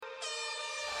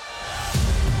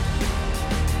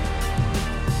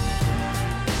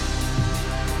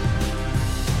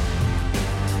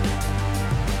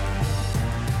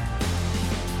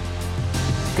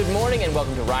morning and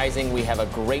welcome to Rising. We have a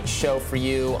great show for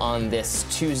you on this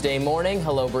Tuesday morning.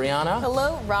 Hello, Brianna.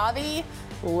 Hello, Robbie.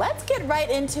 Let's get right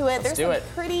into it. There's some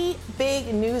pretty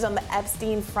big news on the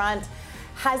Epstein front.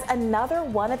 Has another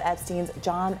one of Epstein's,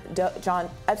 John Doe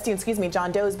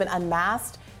has been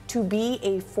unmasked to be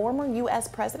a former U.S.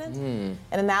 president?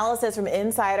 An analysis from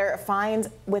Insider finds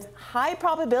with high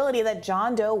probability that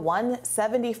John Doe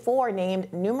 174,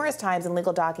 named numerous times in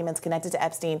legal documents connected to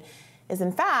Epstein, is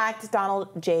in fact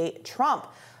Donald J. Trump.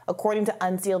 According to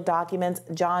unsealed documents,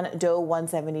 John Doe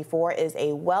 174 is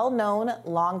a well-known,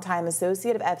 longtime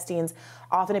associate of Epstein's,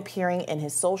 often appearing in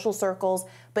his social circles,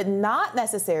 but not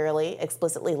necessarily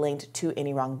explicitly linked to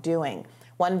any wrongdoing.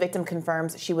 One victim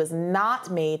confirms she was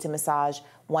not made to massage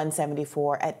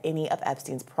 174 at any of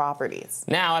Epstein's properties.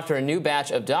 Now, after a new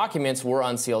batch of documents were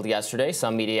unsealed yesterday,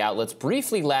 some media outlets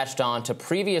briefly latched on to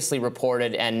previously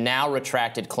reported and now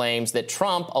retracted claims that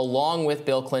Trump, along with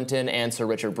Bill Clinton and Sir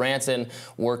Richard Branson,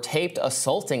 were taped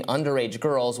assaulting underage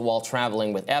girls while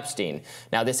traveling with Epstein.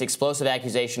 Now, this explosive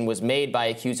accusation was made by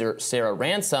accuser Sarah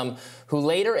Ransom, who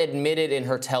later admitted in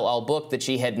her tell-all book that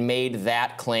she had made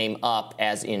that claim up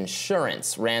as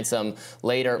insurance. Ransom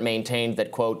later maintained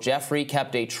that, quote, Jeffrey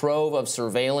kept a trove of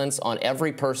surveillance on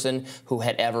every person who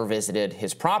had ever visited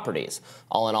his properties.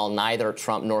 All in all, neither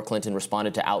Trump nor Clinton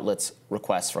responded to outlets'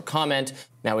 requests for comment.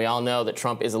 Now, we all know that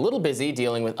Trump is a little busy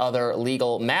dealing with other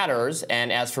legal matters.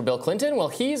 And as for Bill Clinton, well,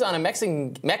 he's on a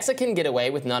Mexican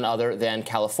getaway with none other than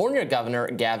California Governor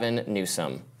Gavin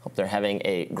Newsom. Hope they're having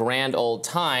a grand old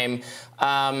time.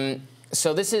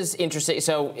 So this is interesting.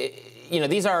 So, you know,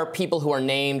 these are people who are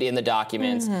named in the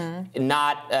documents,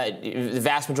 not the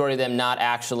vast majority of them not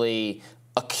actually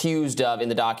accused of in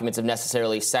the documents of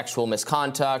necessarily sexual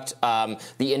misconduct.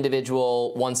 The individual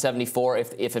 174,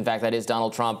 if in fact that is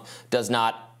Donald Trump, does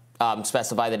not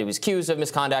specify that he was accused of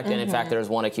misconduct, and in fact, there's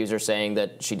one accuser saying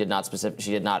that she did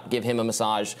not give him a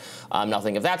massage,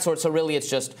 nothing of that sort. So really, it's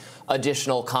just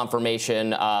additional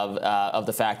confirmation of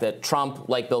the fact that Trump,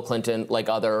 like Bill Clinton, like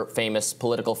other famous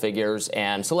political figures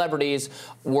and celebrities,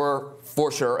 were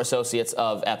for sure associates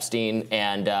of Epstein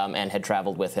and had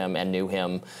traveled with him and knew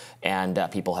him. And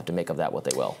people have to make of that what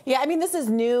they will. Yeah, I mean, this is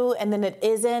new, and then it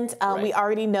isn't. Right. We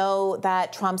already know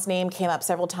that Trump's name came up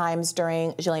several times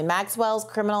during Ghislaine Maxwell's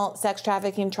criminal sex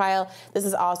trafficking trial. This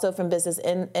is also from Business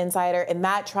Insider. In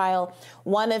that trial,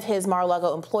 one of his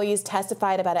Mar-a-Lago employees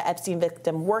testified about an Epstein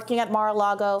victim working at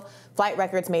Mar-a-Lago. Flight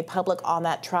records made public on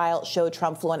that trial showed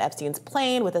Trump flew on Epstein's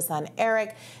plane with his son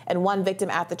Eric. And one victim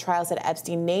at the trial said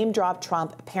Epstein name-dropped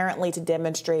Trump, apparently to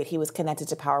demonstrate he was connected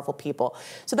to powerful people.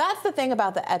 So that's the thing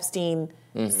about the Epstein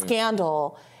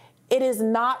scandal. It is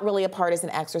not really a partisan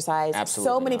exercise. Absolutely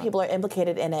so many not. people are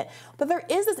implicated in it. But there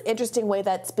is this interesting way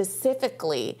that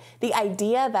specifically the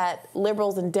idea that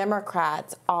liberals and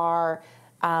Democrats are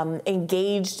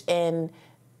engaged in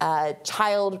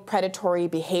child predatory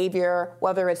behavior,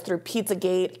 whether it's through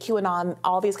Pizzagate, QAnon,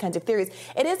 all these kinds of theories.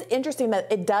 It is interesting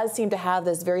that it does seem to have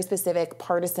this very specific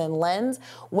partisan lens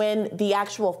when the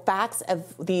actual facts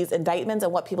of these indictments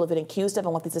and what people have been accused of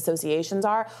and what these associations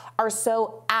are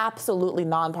so absolutely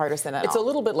nonpartisan at all. It's a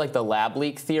little bit like the lab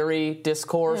leak theory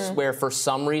discourse, where for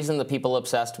some reason the people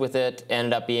obsessed with it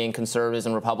ended up being conservatives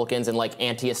and Republicans and like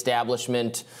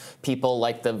anti-establishment people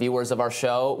like the viewers of our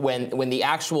show, when the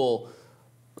actual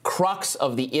crux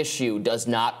of the issue does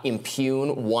not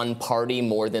impugn one party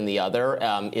more than the other,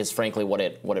 is frankly what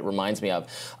it reminds me of.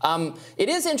 It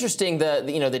is interesting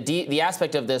the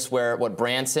aspect of this where what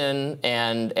Branson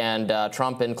and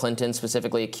Trump and Clinton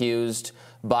specifically accused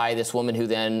by this woman who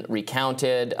then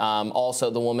recounted. Also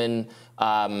the woman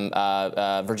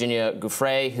Virginia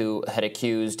Giuffre, who had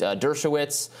accused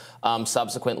Dershowitz,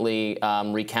 subsequently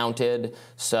recounted.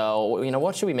 So, you know,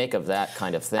 what should we make of that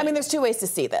kind of thing? I mean, there's two ways to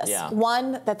see this. Yeah.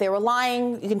 One, that they were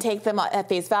lying. You can take them at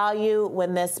face value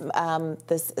when this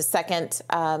second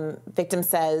victim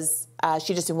says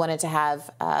she just wanted to have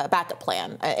a backup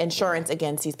plan, insurance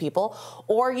against these people.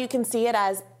 Or you can see it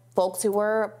as folks who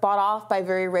were bought off by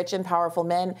very rich and powerful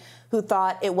men who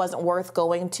thought it wasn't worth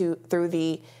going through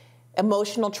the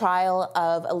emotional trial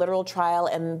of a literal trial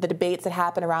and the debates that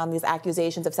happen around these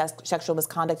accusations of sexual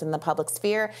misconduct in the public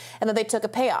sphere, and that they took a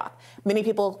payoff. Many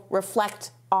people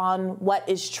reflect on what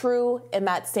is true in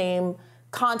that same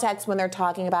context when they're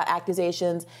talking about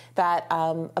accusations that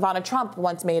Ivana Trump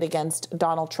once made against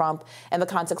Donald Trump and the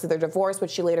context of their divorce,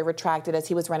 which she later retracted as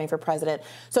he was running for president.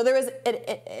 So there is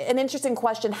an interesting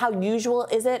question. How usual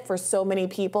is it for so many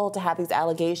people to have these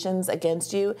allegations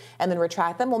against you and then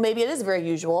retract them? Well, maybe it is very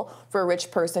usual for a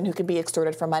rich person who could be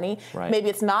extorted for money. Right. Maybe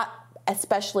it's not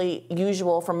especially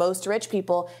usual for most rich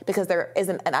people, because there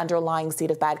isn't an underlying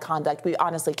seed of bad conduct. We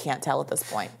honestly can't tell at this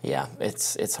point. Yeah,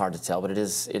 it's hard to tell, but it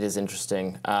is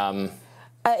interesting.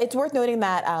 It's worth noting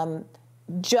that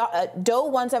Doe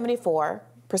 174,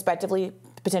 prospectively,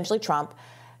 potentially Trump,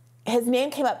 his name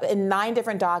came up in 9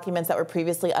 different documents that were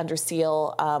previously under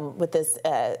seal with this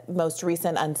most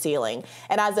recent unsealing.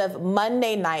 And as of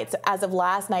Monday night, as of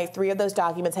last night, 3 of those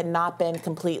documents had not been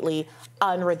completely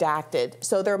unredacted.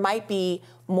 So there might be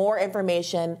more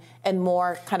information and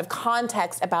more kind of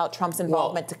context about Trump's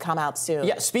involvement to come out soon.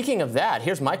 Yeah, speaking of that,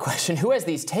 here's my question. Who has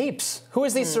these tapes? Who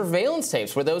has these surveillance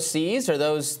tapes? Were those seized? Are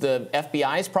those the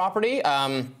FBI's property?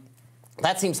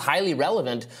 That seems highly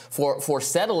relevant for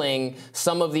settling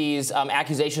some of these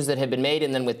accusations that have been made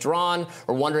and then withdrawn,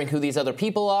 or wondering who these other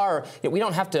people are. We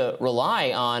don't have to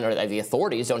rely on, or the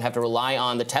authorities don't have to rely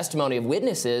on the testimony of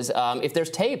witnesses. If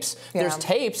there's tapes,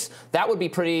 that would be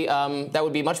pretty. That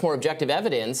would be much more objective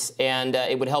evidence, and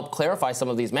it would help clarify some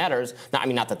of these matters. Now, I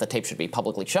mean, not that the tape should be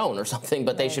publicly shown or something,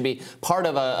 but they should be part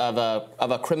of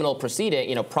a criminal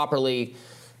proceeding. Properly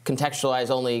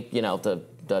contextualized, only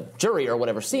the jury or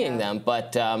whatever seeing them,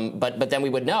 but then we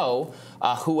would know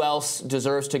who else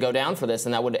deserves to go down for this,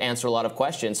 and that would answer a lot of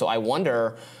questions. So I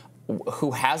wonder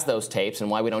who has those tapes and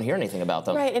why we don't hear anything about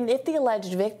them. Right, and if the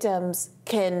alleged victims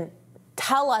can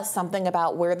tell us something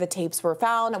about where the tapes were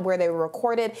found and where they were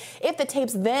recorded, if the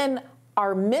tapes then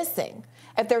are missing,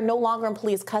 if they're no longer in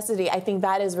police custody, I think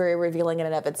that is very revealing in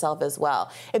and of itself as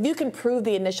well. If you can prove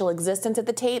the initial existence of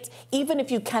the tapes, even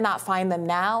if you cannot find them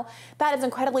now, that is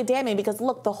incredibly damning, because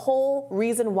look, the whole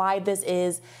reason why this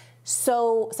is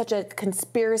such a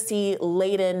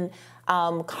conspiracy-laden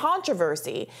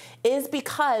controversy is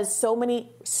because so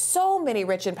many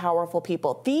rich and powerful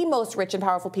people, the most rich and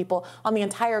powerful people on the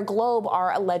entire globe,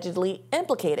 are allegedly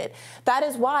implicated. That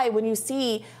is why when you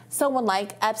see someone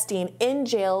like Epstein in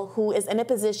jail, who is in a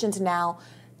position to now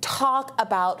talk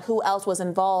about who else was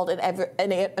involved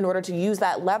in order to use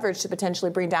that leverage to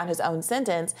potentially bring down his own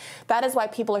sentence, that is why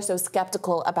people are so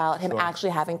skeptical about him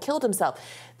actually having killed himself.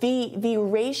 The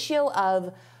ratio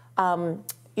of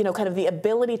kind of the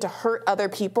ability to hurt other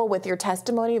people with your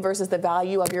testimony versus the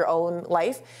value of your own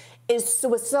life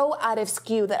was so out of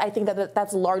skew that I think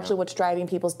that's largely what's driving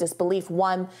people's disbelief.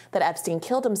 1, that Epstein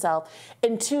killed himself,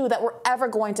 and 2, that we're ever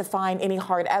going to find any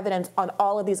hard evidence on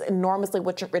all of these enormously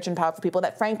rich and powerful people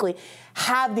that frankly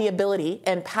have the ability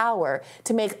and power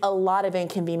to make a lot of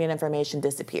inconvenient information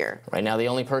disappear. Right now, the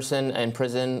only person in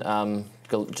prison,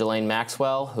 Ghislaine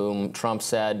Maxwell, whom Trump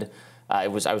said, I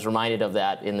was reminded of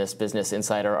that in this Business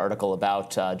Insider article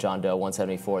about John Doe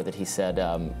 174, that he said,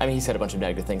 he said a bunch of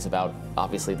negative things about,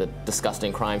 obviously, the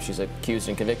disgusting crime she's accused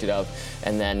and convicted of,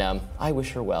 and then, I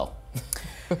wish her well.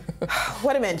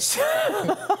 What a minch.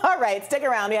 All right, stick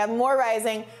around. We have more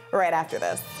Rising right after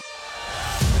this.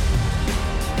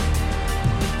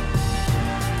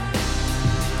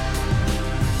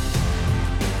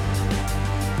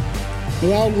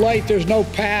 Without light, there's no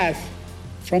path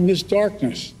from this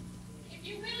darkness.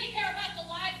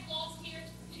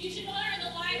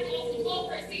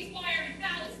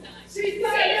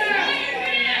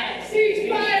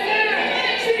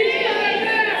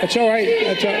 That's all right.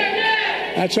 That's all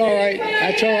right.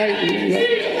 That's all right.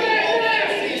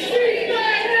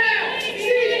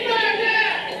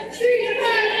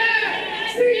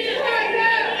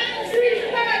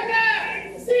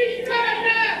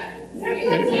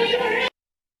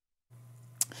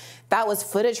 That was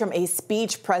footage from a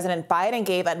speech President Biden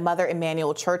gave at Mother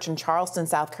Emanuel Church in Charleston,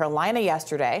 South Carolina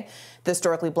yesterday. The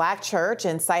historically black church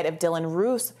and site of Dylann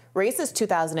Roof's racist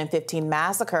 2015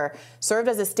 massacre served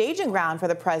as a staging ground for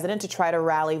the president to try to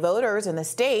rally voters in the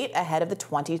state ahead of the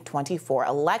 2024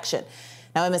 election.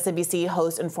 Now, MSNBC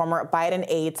host and former Biden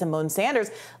aide Simone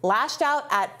Sanders lashed out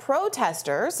at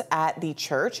protesters at the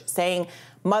church, saying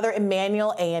Mother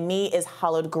Emanuel AME is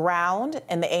hallowed ground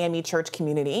in the AME church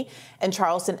community. In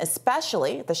Charleston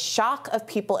especially, the shock of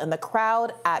people in the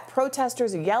crowd at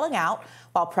protesters yelling out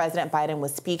while President Biden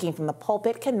was speaking from the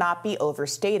pulpit cannot be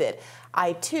overstated.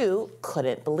 I, too,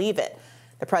 couldn't believe it.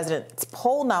 The president's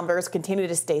poll numbers continue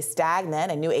to stay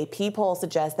stagnant. A new AP poll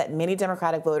suggests that many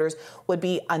Democratic voters would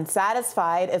be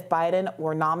unsatisfied if Biden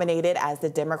were nominated as the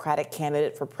Democratic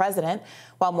candidate for president,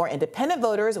 while more independent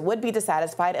voters would be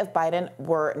dissatisfied if Biden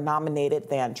were nominated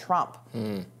than Trump.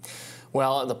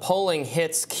 Well, the polling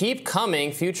hits keep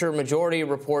coming. Future Majority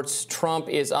reports Trump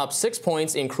is up 6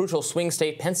 points in crucial swing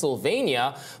state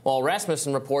Pennsylvania, while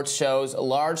Rasmussen reports shows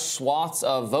large swaths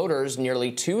of voters,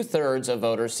 nearly 2/3 of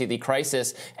voters, see the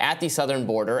crisis at the southern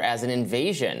border as an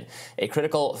invasion, a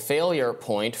critical failure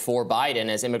point for Biden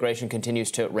as immigration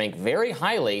continues to rank very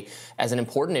highly as an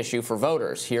important issue for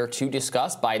voters. Here to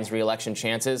discuss Biden's re-election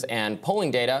chances and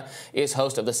polling data is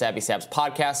host of the Savvy Sabs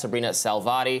podcast, Sabrina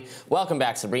Salvati. Welcome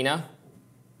back, Sabrina.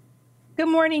 Good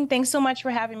morning. Thanks so much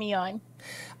for having me on.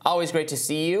 Always great to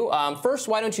see you. First,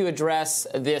 why don't you address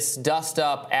this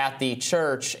dust-up at the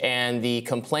church and the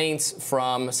complaints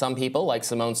from some people, like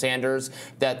Simone Sanders,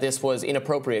 that this was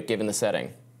inappropriate given the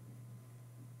setting?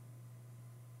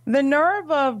 The nerve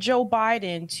of Joe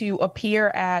Biden to appear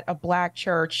at a black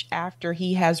church after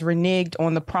he has reneged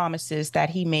on the promises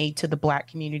that he made to the black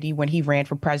community when he ran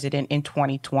for president in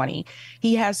 2020.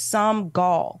 He has some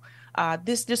gall.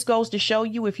 This just goes to show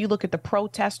you, if you look at the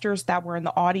protesters that were in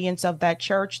the audience of that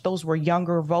church, those were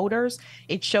younger voters.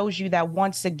 It shows you that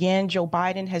once again, Joe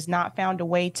Biden has not found a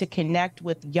way to connect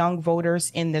with young voters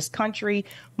in this country.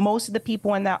 Most of the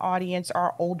people in that audience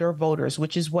are older voters,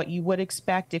 which is what you would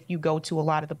expect if you go to a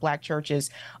lot of the black churches,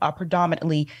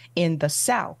 predominantly in the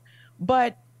South.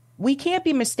 But we can't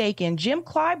be mistaken. Jim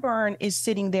Clyburn is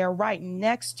sitting there right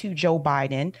next to Joe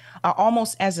Biden,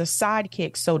 almost as a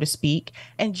sidekick, so to speak.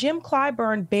 And Jim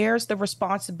Clyburn bears the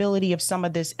responsibility of some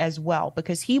of this as well,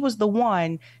 because he was the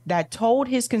one that told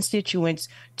his constituents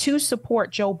to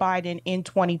support Joe Biden in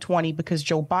 2020 because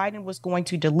Joe Biden was going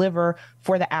to deliver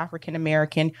for the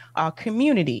African-American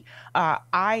community.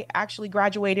 I actually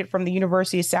graduated from the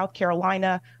University of South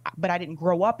Carolina, but I didn't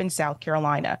grow up in South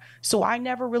Carolina. So I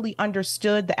never really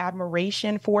understood the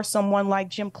admiration for someone like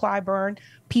Jim Clyburn.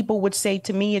 People would say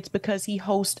to me, it's because he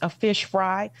hosts a fish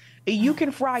fry. You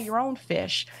can fry your own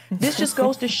fish. This just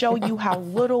goes to show you how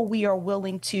little we are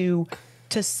willing to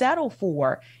settle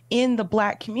for in the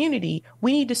black community.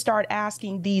 We need to start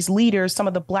asking these leaders, some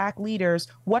of the black leaders,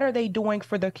 what are they doing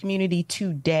for the community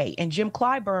today? And Jim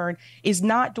Clyburn is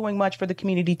not doing much for the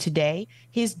community today.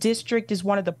 His district is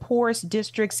one of the poorest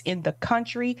districts in the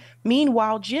country.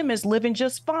 Meanwhile, Jim is living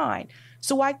just fine.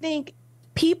 So I think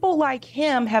people like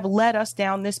him have led us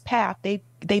down this path.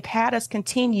 They've had us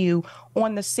continue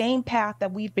on the same path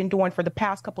that we've been doing for the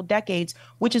past couple decades,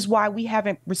 which is why we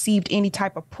haven't received any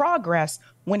type of progress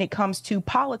when it comes to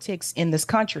politics in this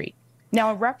country.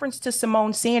 Now, in reference to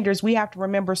Simone Sanders, we have to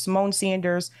remember Simone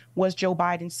Sanders was Joe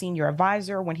Biden's senior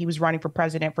advisor when he was running for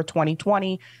president for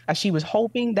 2020. She was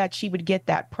hoping that she would get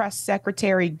that press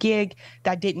secretary gig.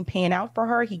 That didn't pan out for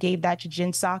her. He gave that to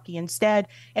Jen Psaki instead.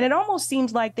 And it almost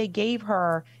seems like they gave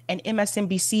her an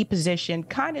MSNBC position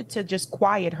kind of to just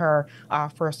quiet her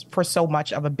for so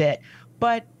much of a bit.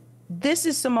 But this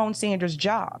is Simone Sanders'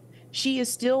 job. She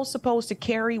is still supposed to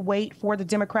carry weight for the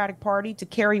Democratic Party, to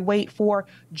carry weight for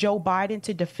Joe Biden,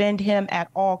 to defend him at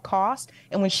all costs.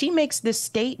 And when she makes this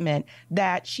statement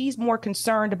that she's more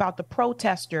concerned about the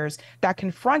protesters that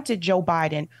confronted Joe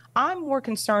Biden, I'm more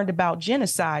concerned about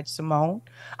genocide, Simone.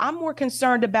 I'm more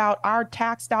concerned about our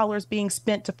tax dollars being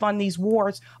spent to fund these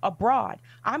wars abroad.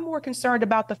 I'm more concerned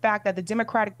about the fact that the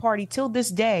Democratic Party till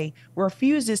this day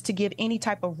refuses to give any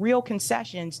type of real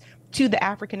concessions to the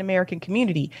African-American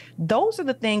community. Those are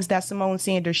the things that Simone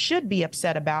Sanders should be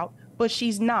upset about, but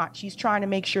she's not. She's trying to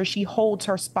make sure she holds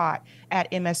her spot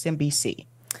at MSNBC.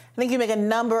 I think you make a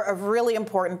number of really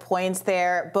important points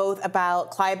there, both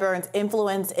about Clyburn's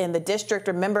influence in the district.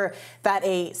 Remember that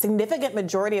a significant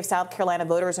majority of South Carolina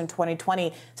voters in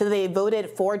 2020 said they voted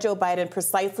for Joe Biden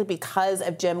precisely because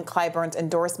of Jim Clyburn's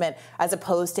endorsement, as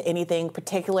opposed to anything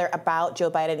particular about Joe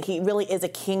Biden. He really is a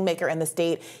kingmaker in the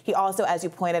state. He also, as you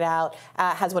pointed out,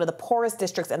 has one of the poorest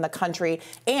districts in the country,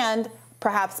 and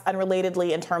perhaps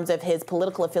unrelatedly in terms of his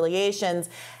political affiliations,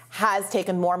 has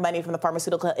taken more money from the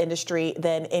pharmaceutical industry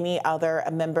than any other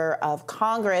member of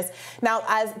Congress. Now,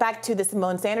 as back to the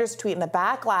Simone Sanders tweet and the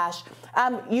backlash,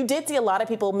 you did see a lot of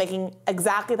people making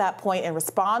exactly that point in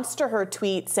response to her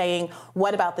tweet, saying,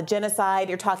 what about the genocide?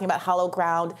 You're talking about hollow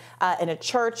ground in a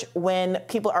church when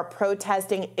people are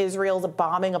protesting Israel's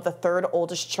bombing of the third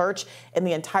oldest church in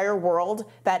the entire world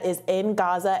that is in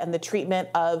Gaza, and the treatment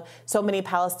of so many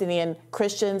Palestinian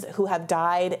Christians who have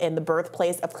died in the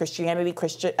birthplace of Christianity.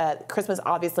 Christmas,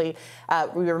 obviously,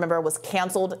 we remember, was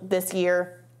canceled this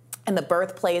year, and the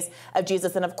birthplace of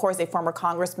Jesus. And of course, a former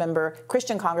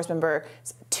Christian Congress member,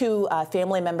 2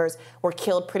 family members were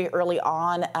killed pretty early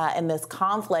on in this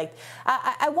conflict.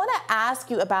 I want to ask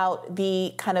you about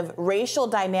the kind of racial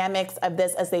dynamics of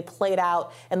this as they played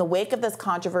out in the wake of this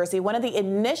controversy. One of the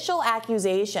initial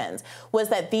accusations was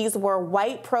that these were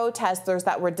white protesters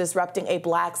that were disrupting a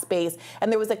black space,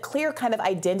 and there was a clear kind of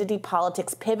identity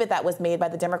politics pivot that was made by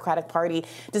the Democratic Party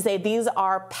to say these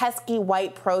are pesky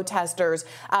white protesters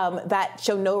that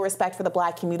show no respect for the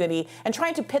black community, and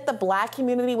trying to pit the black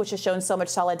community, which has shown so much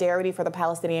solidarity for the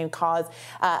Palestinian cause,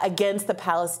 against the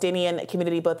Palestinian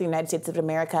community, both in the United States of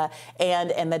America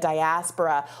and in the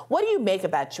diaspora. What do you make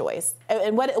of that choice?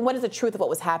 And what is the truth of what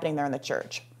was happening there in the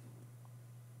church?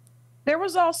 There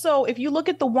was also, if you look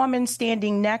at the woman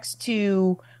standing next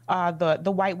to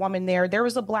the white woman there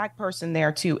was a black person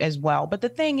there too as well. But the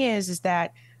thing is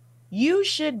that you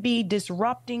should be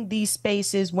disrupting these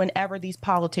spaces whenever these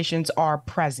politicians are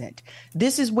present.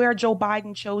 This is where Joe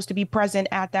Biden chose to be present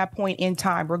at that point in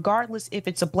time, regardless if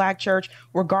it's a black church,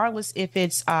 regardless if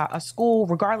it's a school,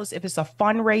 regardless if it's a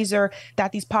fundraiser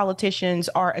that these politicians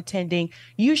are attending.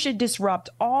 You should disrupt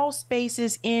all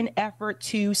spaces in effort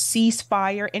to cease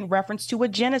fire in reference to a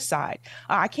genocide.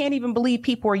 I can't even believe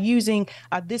people are using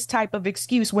this type of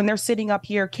excuse when they're sitting up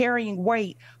here carrying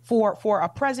weight for a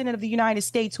president of the United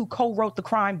States who co-wrote the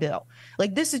crime bill.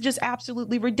 Like, this is just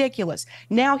absolutely ridiculous.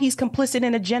 Now he's complicit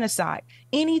in a genocide.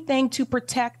 Anything to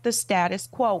protect the status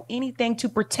quo, anything to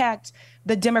protect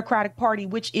the Democratic Party,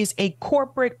 which is a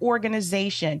corporate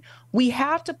organization. We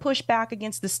have to push back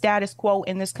against the status quo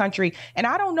in this country. And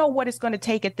I don't know what it's going to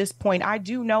take at this point. I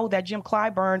do know that Jim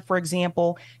Clyburn, for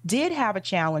example, did have a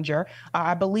challenger.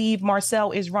 I believe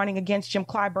Marcel is running against Jim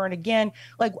Clyburn again.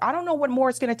 Like, I don't know what more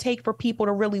it's going to take for people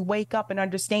to really wake up and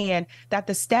understand that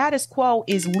the status quo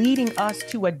is leading us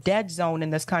to a dead zone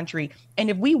in this country. And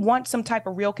if we want some type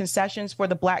of real concessions for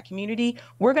the black community,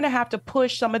 we're going to have to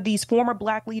push some of these former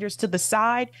black leaders to the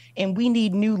side, and we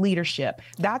need new leadership.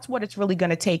 That's what it's really going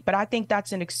to take. But I think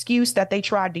that's an excuse that they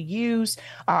tried to use.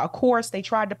 Of course, they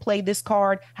tried to play this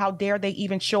card. How dare they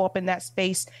even show up in that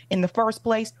space in the first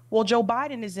place? Well, Joe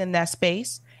Biden is in that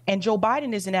space, and Joe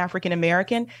Biden is an African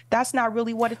American. That's not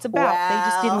really what it's about. Wow.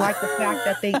 They just didn't like the fact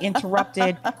that they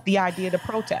interrupted the idea to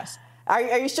protest. Are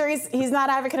you sure he's not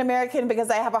African American? Because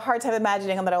I have a hard time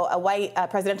imagining that a white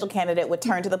presidential candidate would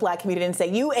turn to the black community and say,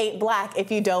 "You ain't black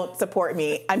if you don't support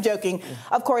me." I'm joking.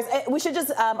 Of course, we should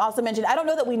just also mention, I don't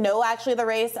know that we know actually the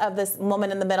race of this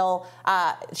woman in the middle.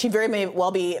 She very may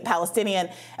well be Palestinian.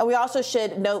 And we also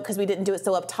should note, because we didn't do it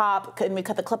so up top, and we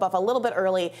cut the clip off a little bit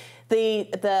early,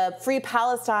 the Free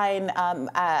Palestine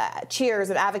cheers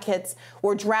and advocates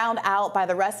were drowned out by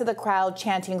the rest of the crowd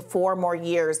chanting 4 more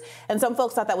years. And some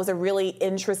folks thought that was a really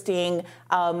interesting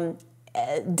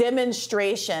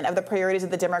demonstration of the priorities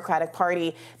of the Democratic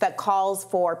Party, that calls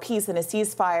for peace and a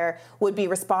ceasefire would be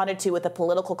responded to with a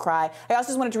political cry. I also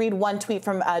just wanted to read one tweet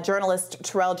from journalist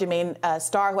Terrell Jermaine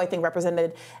Starr, who I think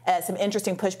represented some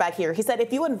interesting pushback here. He said,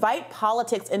 "If you invite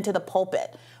politics into the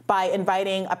pulpit by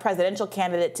inviting a presidential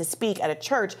candidate to speak at a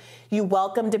church, you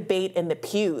welcome debate in the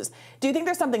pews." Do you think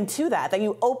there's something to that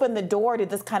you open the door to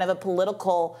this kind of a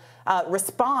political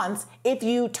response if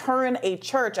you turn a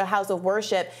church, a house of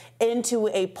worship, into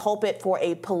a pulpit for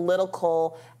a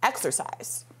political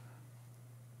exercise?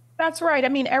 That's right. I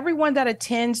mean, everyone that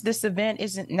attends this event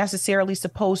isn't necessarily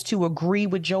supposed to agree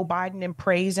with Joe Biden and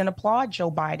praise and applaud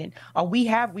Joe Biden.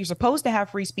 We're supposed to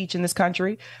have free speech in this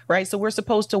country, right? So we're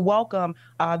supposed to welcome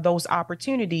those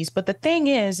opportunities. But the thing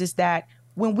is that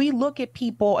when we look at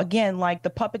people, again, like the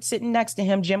puppet sitting next to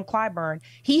him, Jim Clyburn,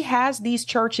 he has these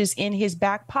churches in his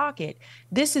back pocket.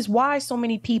 This is why so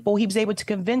many people, he was able to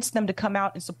convince them to come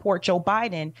out and support Joe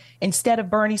Biden instead of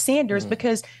Bernie Sanders,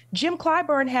 because Jim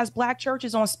Clyburn has black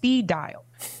churches on speed dial.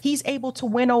 He's able to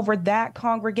win over that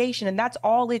congregation, and that's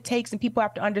all it takes. And people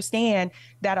have to understand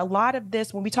that a lot of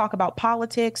this, when we talk about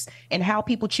politics and how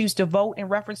people choose to vote in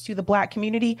reference to the black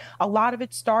community, a lot of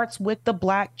it starts with the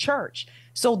black church.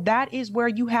 So that is where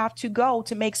you have to go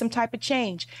to make some type of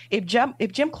change. If Jim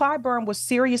Clyburn was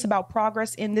serious about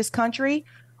progress in this country,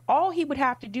 all he would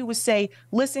have to do was say,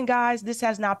 "Listen, guys, this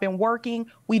has not been working.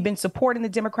 We've been supporting the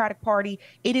Democratic Party.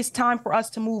 It is time for us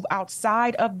to move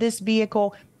outside of this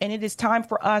vehicle, and it is time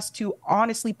for us to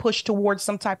honestly push towards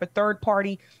some type of third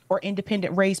party or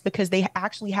independent race, because they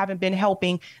actually haven't been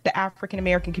helping the African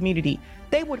American community."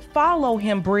 They would follow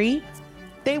him, Bree.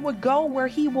 They would go where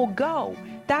he will go.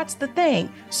 That's the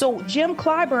thing. So Jim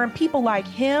Clyburn, people like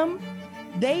him,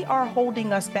 they are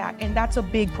holding us back, and that's a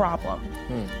big problem.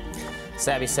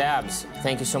 Savvy Sabs,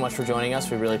 thank you so much for joining us.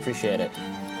 We really appreciate it.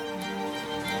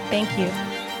 Thank you.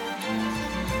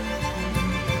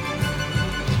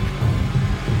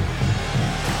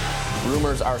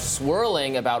 Rumors are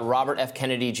swirling about Robert F.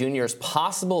 Kennedy Jr.'s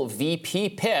possible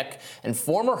VP pick, and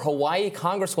former Hawaii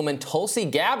Congresswoman Tulsi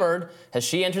Gabbard, has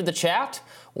she entered the chat?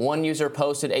 One user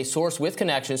posted, a source with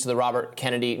connections to the Robert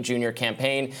Kennedy Jr.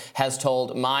 campaign has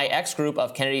told my ex-group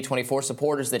of Kennedy 24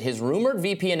 supporters that his rumored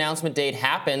VP announcement date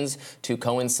happens to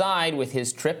coincide with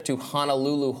his trip to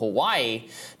Honolulu, Hawaii.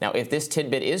 Now, if this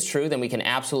tidbit is true, then we can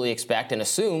absolutely expect and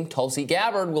assume Tulsi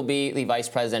Gabbard will be the vice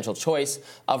presidential choice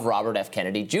of Robert F.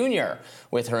 Kennedy Jr.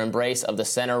 With her embrace of the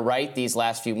center-right these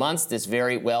last few months, this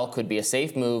very well could be a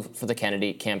safe move for the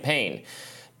Kennedy campaign.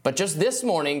 But just this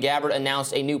morning, Gabbard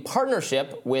announced a new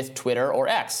partnership with Twitter, or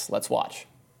X. Let's watch.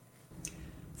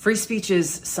 Free speech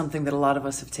is something that a lot of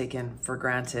us have taken for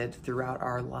granted throughout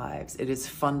our lives. It is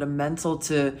fundamental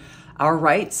to our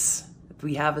rights that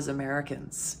we have as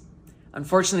Americans.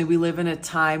 Unfortunately, we live in a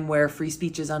time where free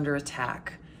speech is under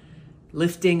attack.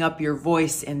 Lifting up your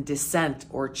voice in dissent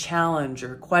or challenge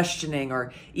or questioning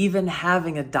or even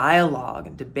having a dialogue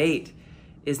and debate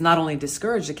is not only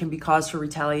discouraged, it can be cause for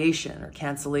retaliation or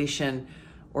cancellation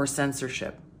or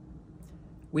censorship.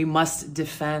 We must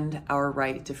defend our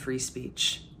right to free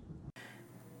speech.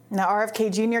 Now,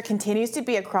 RFK Jr. continues to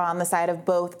be a crow on the side of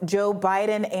both Joe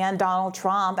Biden and Donald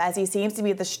Trump, as he seems to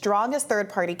be the strongest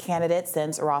third-party candidate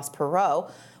since Ross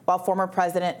Perot. While former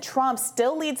President Trump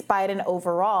still leads Biden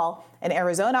overall, in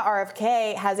Arizona,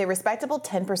 RFK has a respectable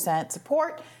 10%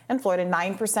 support, in Florida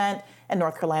 9%, in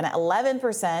North Carolina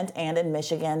 11%, and in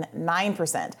Michigan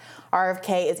 9%.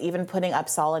 RFK is even putting up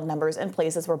solid numbers in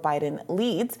places where Biden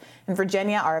leads. In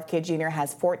Virginia, RFK Jr.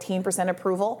 has 14%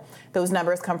 approval. Those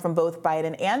numbers come from both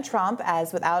Biden and Trump,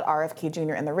 as without RFK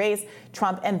Jr. in the race,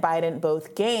 Trump and Biden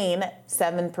both gain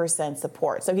 7%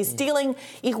 support. So he's stealing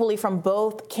equally from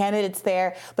both candidates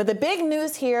there. But the big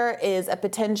news here is a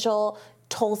potential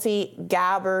Tulsi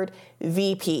Gabbard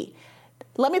VP.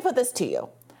 Let me put this to you.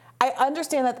 I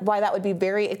understand why that would be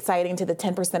very exciting to the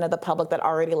 10% of the public that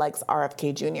already likes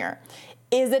RFK Jr.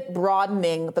 Is it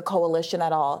broadening the coalition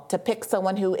at all to pick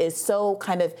someone who is so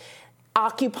kind of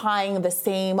occupying the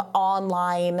same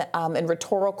online and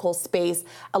rhetorical space,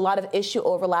 a lot of issue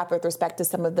overlap with respect to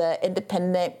some of the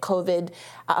independent COVID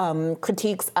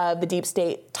critiques of the deep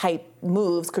state type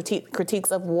moves,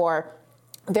 critiques of war?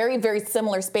 Very, very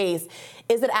similar space.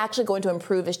 Is it actually going to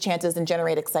improve his chances and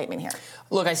generate excitement here?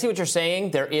 Look, I see what you're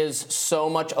saying. There is so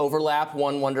much overlap.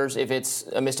 One wonders if it's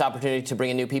a missed opportunity to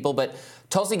bring in new people. But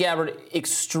Tulsi Gabbard,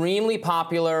 extremely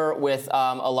popular with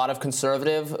a lot of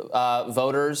conservative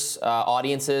voters,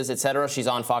 audiences, et cetera. She's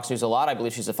on Fox News a lot. I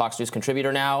believe she's a Fox News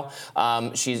contributor now.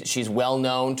 She's well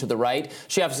known to the right.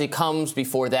 She obviously comes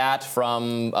before that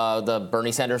from the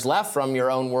Bernie Sanders left, from your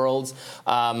own worlds.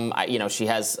 She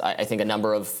has, I think, a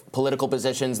number of political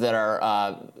positions that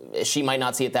are, she might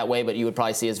not see it that way, but you would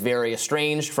probably see as very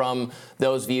estranged from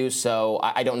those views. So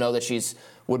I don't know that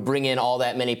would bring in all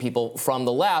that many people from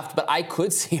the left, but I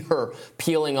could see her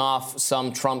peeling off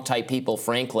some Trump-type people,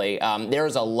 frankly.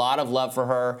 There's a lot of love for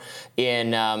her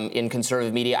in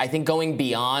conservative media. I think going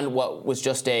beyond what was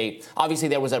just obviously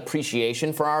there was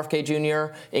appreciation for RFK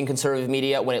Jr. in conservative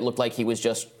media when it looked like he was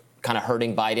just kind of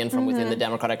hurting Biden from within the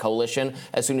Democratic coalition.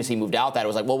 As soon as he moved out, that it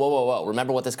was like, whoa, whoa, whoa, whoa.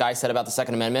 Remember what this guy said about the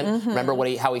Second Amendment? Remember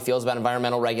how he feels about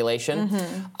environmental regulation?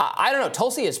 I don't know.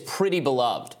 Tulsi is pretty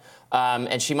beloved.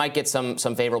 And she might get some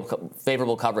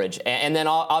favorable coverage. And then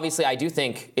obviously I do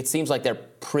think it seems like they're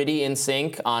pretty in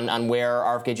sync on where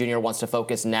RFK Jr. wants to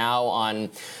focus now on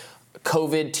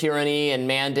COVID tyranny and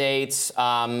mandates.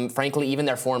 Frankly, even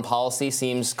their foreign policy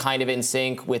seems kind of in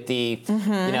sync with the,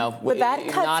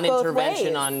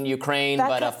 non-intervention on Ukraine,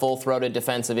 but a full-throated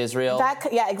defense of Israel.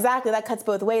 Yeah, exactly. That cuts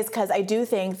both ways, because I do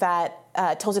think that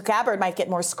Tulsi Gabbard might get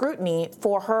more scrutiny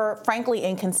for her, frankly,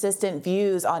 inconsistent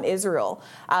views on Israel.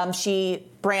 She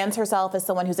brands herself as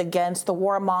someone who's against the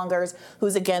warmongers,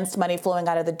 who's against money flowing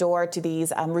out of the door to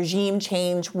these regime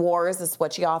change wars. This is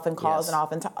what she often calls and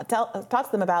often talks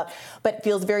to them about, but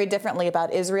feels very differently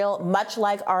about Israel. Much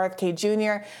like RFK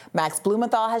Jr., Max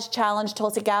Blumenthal has challenged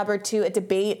Tulsi Gabbard to a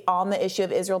debate on the issue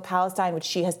of Israel-Palestine, which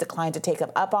she has declined to take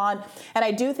up on. And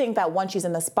I do think that once she's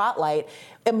in the spotlight,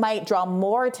 it might draw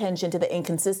more attention to the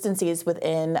inconsistencies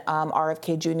within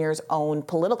RFK Jr.'s own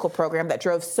political program that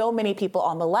drove so many people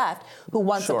on the left who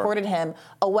once supported him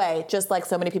away, just like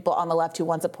so many people on the left who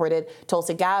once supported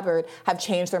Tulsi Gabbard have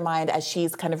changed their mind as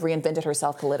she's kind of reinvented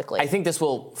herself politically. I think this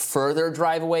will further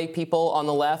drive away people on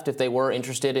the left if they were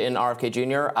interested in RFK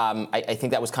Jr. I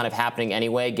think that was kind of happening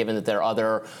anyway, given that there are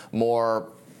other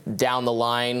more down the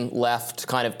line left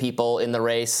kind of people in the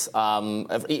race,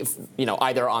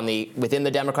 either within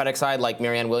the Democratic side, like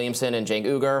Marianne Williamson and Cenk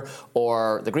Uygur,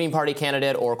 or the Green Party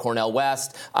candidate, or Cornel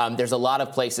West. There's a lot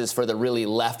of places for the really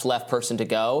left person to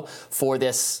go for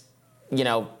this,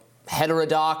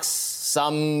 heterodox,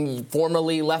 some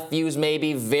formerly left views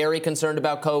maybe, very concerned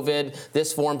about COVID,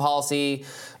 this foreign policy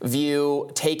view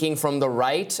taking from the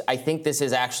right. I think this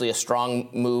is actually a strong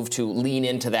move to lean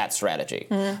into that strategy.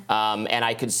 And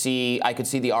I could see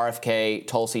the RFK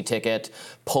Tulsi ticket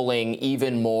pulling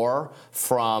even more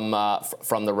from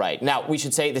the right. Now, we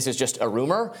should say this is just a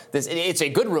rumor. It's a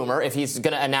good rumor. If he's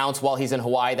going to announce while he's in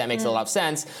Hawaii, that makes a lot of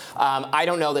sense. I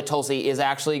don't know that Tulsi is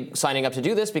actually signing up to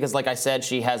do this because, like I said,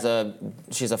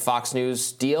 she's a Fox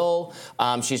News deal.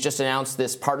 She's just announced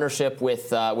this partnership with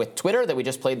Twitter that we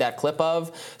just played that clip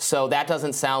of. So that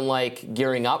doesn't sound like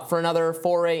gearing up for another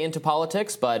foray into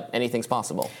politics, but anything's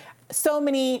possible. So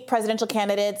many presidential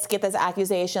candidates get this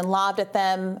accusation lobbed at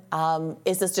them.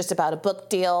 Is this just about a book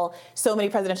deal? So many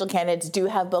presidential candidates do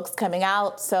have books coming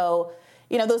out. So,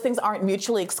 those things aren't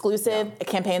mutually exclusive. Yeah.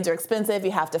 Campaigns are expensive.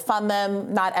 You have to fund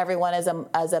them. Not everyone is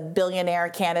a billionaire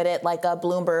candidate like a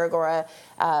Bloomberg or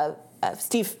a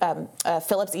Steve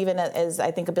Phillips even is,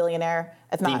 I think, a billionaire.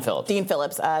 If not Dean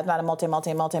Phillips, not a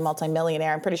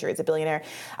multi-millionaire. I'm pretty sure he's a billionaire.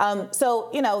 So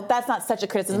that's not such a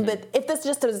criticism. But if this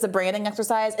just is a branding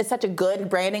exercise, it's such a good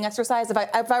branding exercise.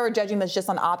 If I were judging this just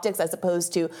on optics as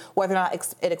opposed to whether or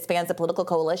not it expands the political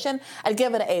coalition, I'd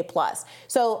give it an A+.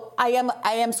 So I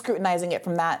am scrutinizing it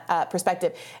from that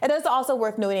perspective. It is also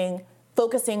worth noting,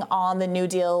 focusing on the new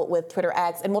deal with Twitter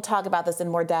X, and we'll talk about this in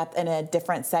more depth in a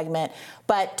different segment,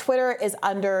 but Twitter is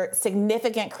under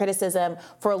significant criticism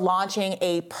for launching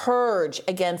a purge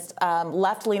against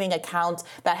left-leaning accounts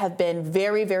that have been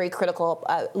very, very critical,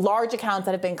 large accounts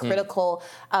that have been critical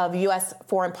of U.S.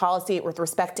 foreign policy with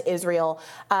respect to Israel.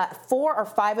 4 or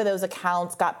 5 of those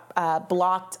accounts got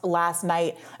blocked last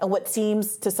night, and what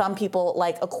seems to some people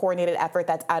like a coordinated effort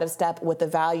that's out of step with the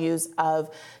values of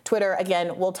Twitter.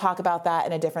 Again, we'll talk about that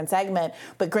in a different segment,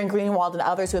 but Glenn Greenwald and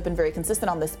others who have been very consistent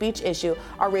on the speech issue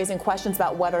are raising questions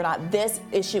about whether or not this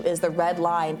issue is the red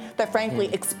line that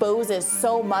frankly exposes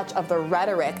so much of the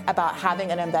rhetoric about having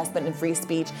an investment in free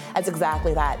speech as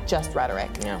exactly that, just rhetoric.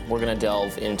 Yeah, we're going to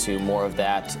delve into more of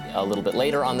that a little bit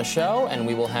later on the show, and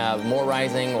we will have more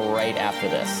Rising right after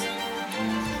this.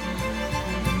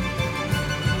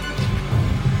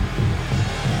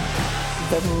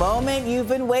 The moment you've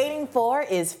been waiting for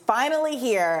is finally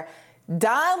here.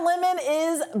 Don Lemon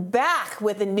is back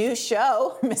with a new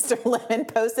show. Mr. Lemon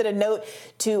posted a note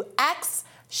to X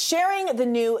sharing the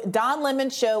new Don Lemon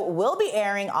show will be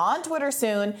airing on Twitter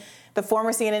soon. The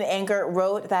former CNN anchor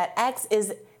wrote that X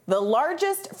is the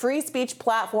largest free speech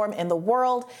platform in the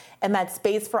world and that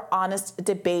space for honest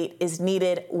debate is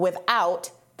needed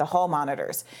without the hall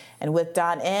monitors. And with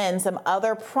Don in, some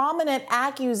other prominent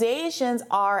accusations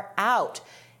are out.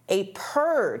 A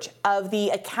purge of the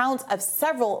accounts of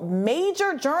several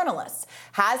major journalists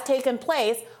has taken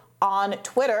place on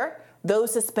Twitter.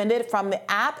 Those suspended from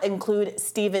the app include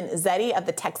Stephen Zetti of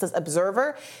the Texas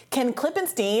Observer, Ken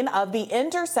Klippenstein of The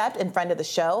Intercept and friend of the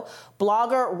show,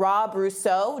 blogger Rob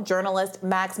Rousseau, journalist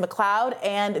Max McLeod,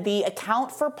 and the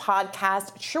account for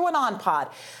podcast TrueAnon Pod.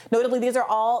 Notably, these are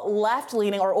all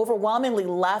left-leaning or overwhelmingly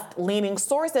left-leaning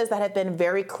sources that have been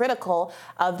very critical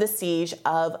of the siege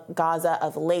of Gaza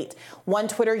of late. One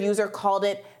Twitter user called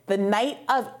it the night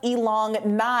of elong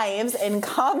knives and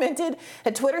commented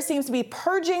that Twitter seems to be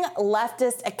purging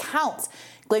leftist accounts.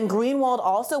 Glenn Greenwald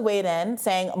also weighed in,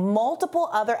 saying multiple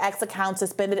other X accounts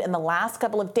suspended in the last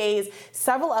couple of days,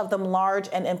 several of them large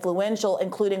and influential,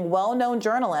 including well-known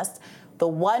journalists. The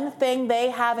one thing they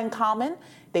have in common,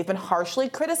 they've been harshly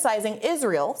criticizing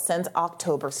Israel since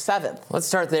October 7th. Let's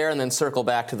start there and then circle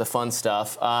back to the fun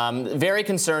stuff. Very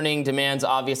concerning, demands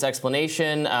obvious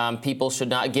explanation. People should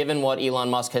not, given what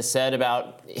Elon Musk has said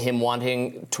about him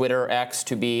wanting Twitter X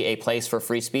to be a place for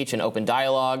free speech and open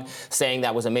dialogue, saying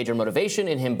that was a major motivation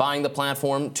in him buying the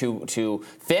platform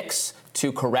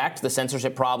to correct the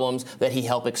censorship problems that he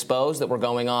helped expose that were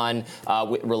going on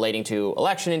relating to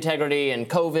election integrity and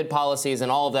COVID policies and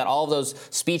all of that, all of those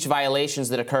speech violations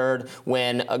that occurred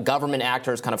when government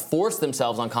actors kind of forced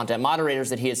themselves on content moderators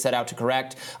that he had set out to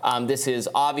correct. This is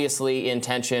obviously in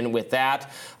tension with that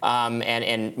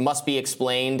and must be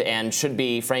explained and should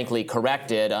be, frankly,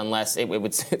 corrected unless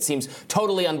it seems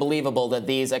totally unbelievable that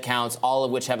these accounts, all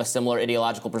of which have a similar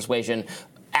ideological persuasion,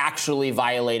 actually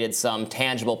violated some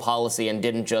tangible policy and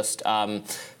didn't just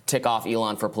tick off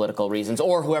Elon for political reasons,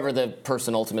 or whoever the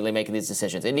person ultimately making these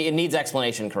decisions. It needs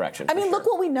explanation and correction. I mean, look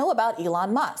what we know about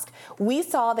Elon Musk. We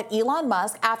saw that Elon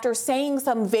Musk, after saying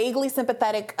some vaguely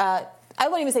sympathetic, I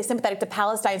won't even say sympathetic to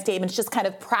Palestine statements, just kind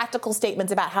of practical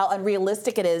statements about how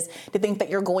unrealistic it is to think that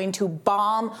you're going to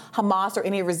bomb Hamas or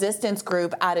any resistance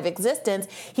group out of existence.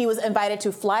 He was invited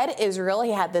to fly to Israel.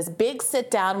 He had this big sit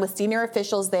down with senior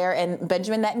officials there and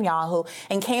Benjamin Netanyahu,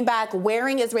 and came back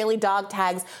wearing Israeli dog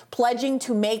tags, pledging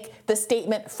to make the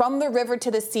statement from the river to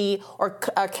the sea, or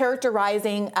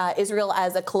characterizing Israel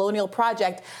as a colonial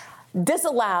project,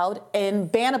 disallowed and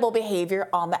bannable behavior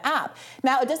on the app.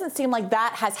 Now, it doesn't seem like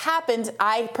that has happened.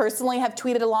 I personally have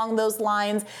tweeted along those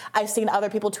lines. I've seen other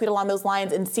people tweet along those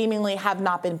lines and seemingly have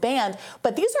not been banned.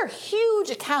 But these are huge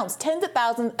accounts, tens of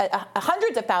thousands,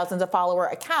 hundreds of thousands of follower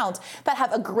accounts that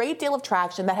have a great deal of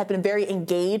traction, that have been very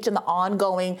engaged in the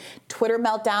ongoing Twitter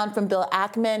meltdown from Bill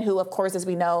Ackman, who, of course, as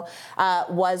we know,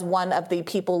 was one of the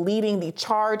people leading the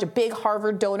charge, a big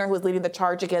Harvard donor who was leading the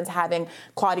charge against having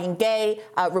Claudine Gay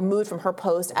removed from her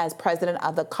post as president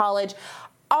of the college.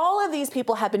 All of these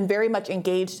people have been very much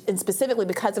engaged, and specifically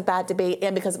because of that debate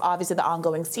and because of obviously the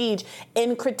ongoing siege,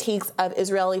 in critiques of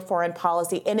Israeli foreign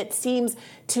policy. And it seems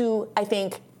to, I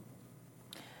think,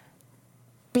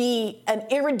 be an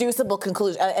irreducible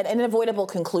conclusion, an unavoidable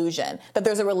conclusion, that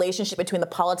there's a relationship between the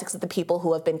politics of the people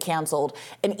who have been canceled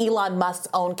and Elon Musk's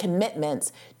own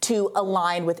commitments to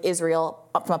align with Israel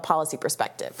from a policy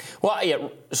perspective. Well, yeah,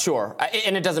 sure.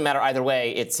 And it doesn't matter either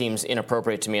way. It seems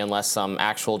inappropriate to me unless some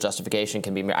actual justification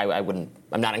can be. I'm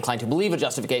not inclined to believe a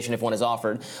justification if one is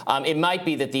offered. It might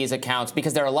be that these accounts,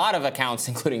 because there are a lot of accounts,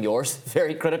 including yours,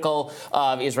 very critical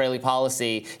of Israeli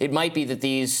policy. It might be that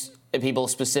these people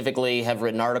specifically have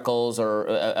written articles or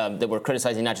that were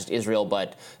criticizing not just Israel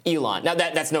but Elon. Now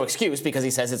that's no excuse, because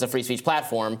he says it's a free speech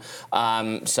platform.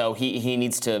 So he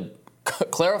needs to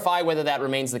clarify whether that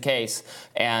remains the case,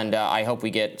 and I hope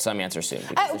we get some answer soon.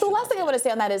 The last thing I want to say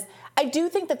on that is, I do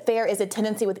think that there is a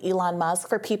tendency with Elon Musk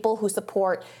for people who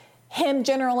support him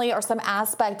generally, or some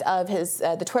aspect of his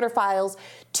the Twitter files,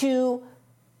 to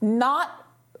not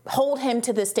hold him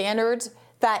to the standards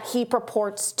that he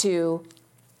purports to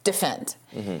defend.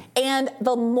 Mm-hmm. And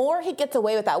the more he gets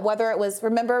away with that, whether it was,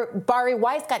 remember, Bari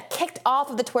Weiss got kicked off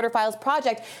of the Twitter Files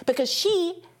project because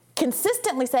she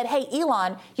consistently said, hey,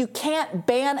 Elon, you can't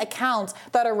ban accounts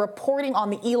that are reporting on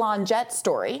the Elon jet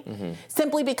story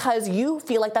simply because you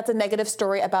feel like that's a negative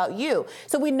story about you.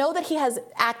 So we know that he has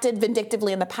acted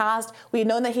vindictively in the past. We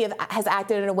know that he has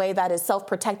acted in a way that is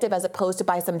self-protective as opposed to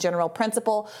by some general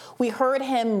principle. We heard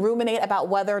him ruminate about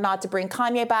whether or not to bring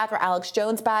Kanye back or Alex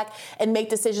Jones back and make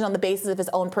decisions on the basis of his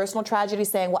own personal tragedy,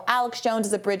 saying, well, Alex Jones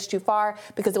is a bridge too far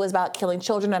because it was about killing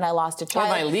children and I lost a child.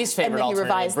 One of my least favorite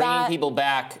alternatives, bringing people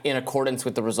back in accordance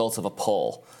with the results of a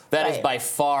poll. That is by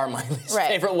far my least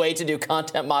favorite way to do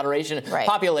content moderation.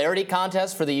 Popularity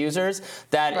contest for the users,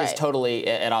 that is totally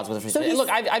at odds with the free speech. Look,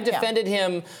 I've defended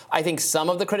him. I think some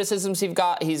of the criticisms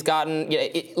he's gotten,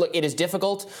 look, it is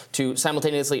difficult to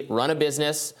simultaneously run a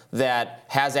business that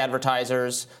has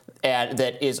advertisers and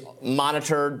that is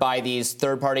monitored by these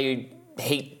third-party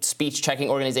hate speech checking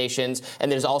organizations,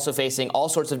 and that is also facing all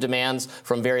sorts of demands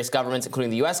from various governments,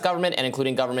 including the U.S. government and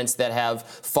including governments that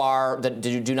that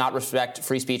do not respect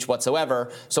free speech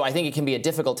whatsoever. So I think it can be a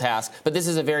difficult task, but this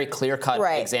is a very clear-cut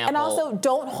example. And also,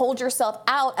 don't hold yourself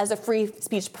out as a free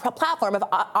speech platform if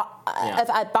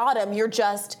at bottom you're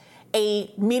just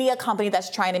a media company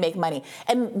that's trying to make money.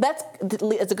 And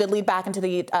it's a good lead back into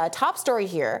the top story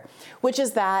here, which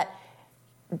is that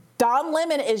Don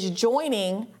Lemon is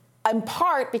joining in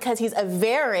part because he's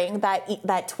averring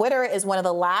that Twitter is one of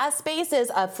the last spaces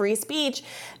of free speech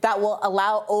that will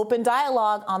allow open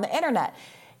dialogue on the internet.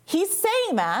 He's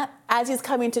saying that as he's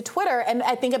coming to Twitter, and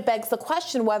I think it begs the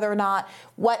question whether or not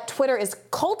what Twitter is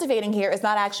cultivating here is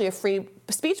not actually a free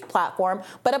speech platform,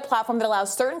 but a platform that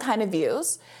allows certain kind of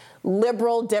views,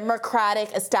 liberal,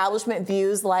 democratic, establishment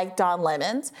views like Don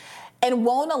Lemon's, and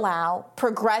won't allow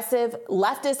progressive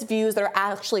leftist views that are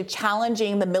actually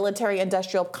challenging the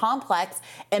military-industrial complex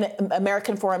and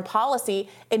American foreign policy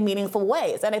in meaningful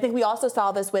ways. And I think we also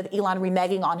saw this with Elon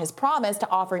reneging on his promise to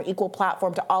offer an equal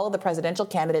platform to all of the presidential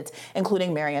candidates,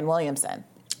 including Marianne Williamson.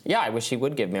 Yeah, I wish he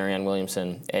would give Marianne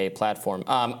Williamson a platform.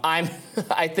 I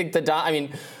think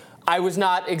I was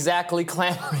not exactly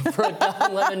clamoring for a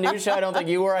Don Lemon news show. I don't think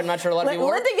you were. I'm not sure a lot of people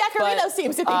were. Linda Yaccarino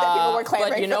seems to think that people were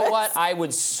clamoring for this. But you know what? I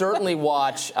would certainly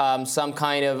watch some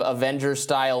kind of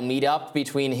Avengers-style meetup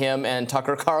between him and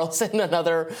Tucker Carlson,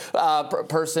 another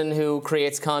person who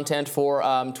creates content for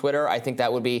Twitter. I think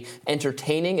that would be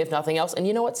entertaining, if nothing else. And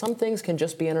you know what? Some things can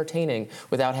just be entertaining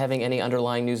without having any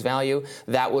underlying news value.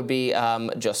 That would be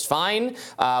just fine.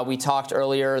 We talked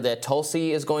earlier that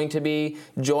Tulsi is going to be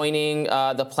joining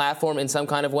the platform in some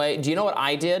kind of way. Do you know what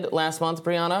I did last month,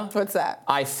 Brianna? What's that?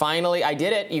 I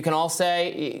did it. You can all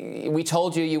say, we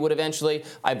told you would eventually.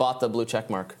 I bought the blue check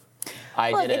mark.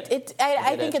 I did it.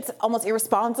 I think it's almost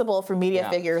irresponsible for media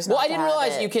figures not I didn't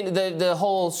realize you can, the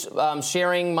whole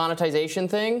sharing monetization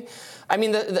thing. I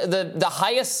mean, the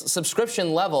highest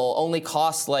subscription level only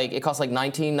costs like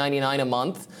 $19.99 a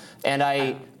month. And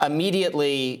I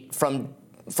immediately, from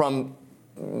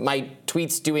my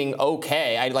tweets doing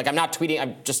okay. I'm not tweeting.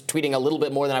 I'm just tweeting a little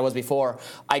bit more than I was before.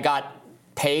 I got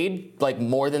paid like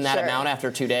more than that amount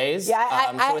after 2 days.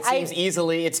 Yeah, so it seems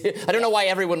easily. I don't know why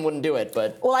everyone wouldn't do it,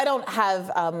 but well, I don't have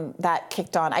that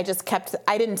kicked on. I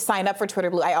didn't sign up for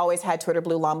Twitter Blue. I always had Twitter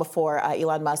Blue long before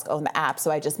Elon Musk owned the app, so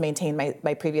I just maintained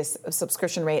my previous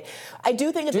subscription rate. I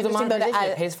do think it's interesting though to add,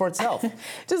 it pays for itself.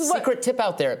 Secret tip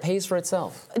out there: it pays for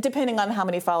itself. Depending on how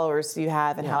many followers you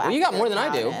have and how. Well, you got more than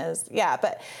I do. Is. Yeah,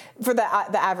 but for the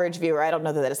average viewer, I don't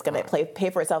know that it's going to pay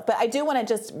for itself. But I do want to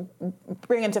just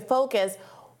bring into focus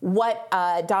what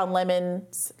Don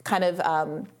Lemon's kind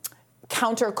of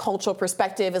countercultural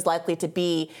perspective is likely to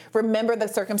be. Remember the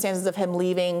circumstances of him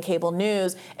leaving cable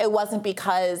news. It wasn't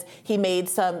because he made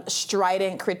some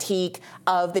strident critique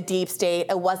of the deep state.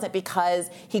 It wasn't because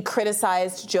he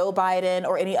criticized Joe Biden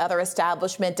or any other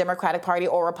establishment Democratic Party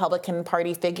or Republican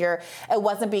Party figure. It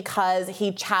wasn't because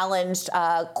he challenged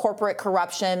corporate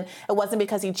corruption. It wasn't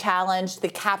because he challenged the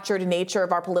captured nature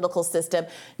of our political system.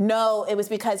 No, it was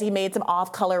because he made some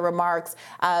off-color remarks,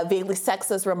 vaguely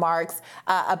sexist remarks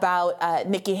about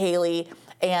Nikki Haley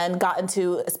and got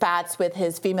into spats with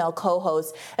his female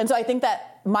co-host. And so I think that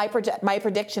my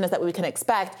prediction is that what we can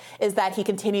expect is that he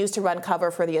continues to run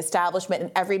cover for the establishment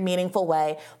in every meaningful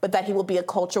way, but that he will be a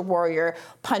culture warrior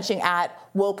punching at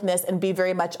wokeness and be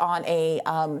very much on a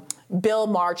Bill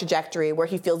Maher trajectory where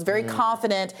he feels very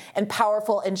confident and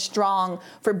powerful and strong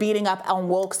for beating up on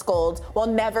woke scolds while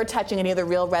never touching any of the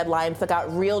real red lines that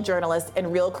got real journalists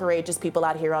and real courageous people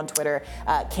out here on Twitter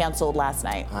canceled last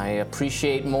night. I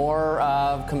appreciate more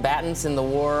combatants in the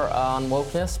war on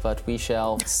wokeness, but we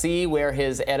shall see where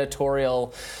his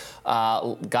editorial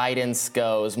guidance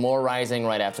goes. More Rising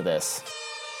right after this.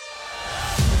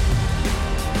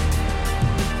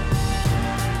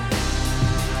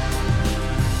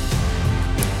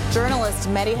 Journalist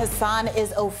Mehdi Hassan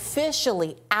is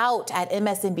officially out at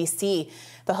MSNBC.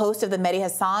 The host of the Mehdi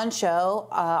Hassan Show,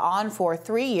 on for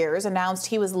 3 years, announced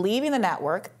he was leaving the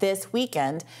network this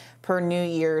weekend per New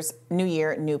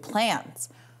Year, new plans.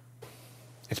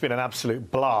 It's been an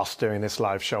absolute blast doing this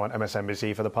live show on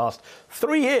MSNBC for the past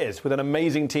 3 years with an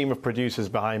amazing team of producers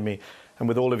behind me and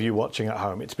with all of you watching at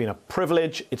home. It's been a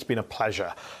privilege. It's been a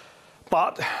pleasure.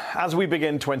 But as we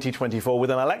begin 2024,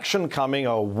 with an election coming,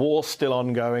 a war still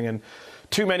ongoing, and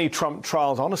too many Trump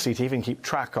trials, honestly, to even keep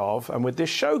track of, and with this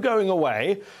show going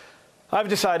away, I've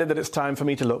decided that it's time for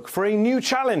me to look for a new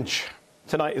challenge.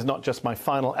 Tonight is not just my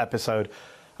final episode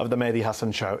of the Mehdi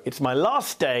Hassan Show. It's my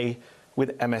last day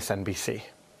with MSNBC.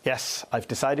 Yes, I've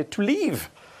decided to leave.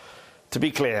 To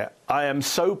be clear, I am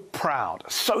so proud,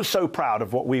 so proud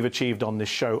of what we've achieved on this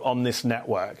show, on this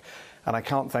network. And I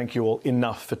can't thank you all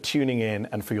enough for tuning in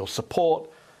and for your support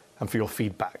and for your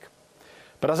feedback.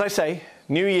 But as I say,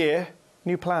 new year,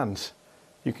 new plans.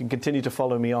 You can continue to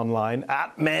follow me online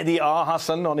at Mehdi R.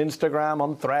 Hassan on Instagram,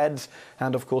 on Threads,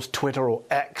 and of course Twitter or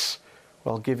X,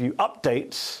 where I'll give you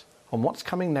updates on what's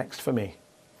coming next for me.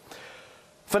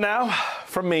 For now,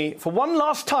 from me, for one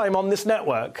last time on this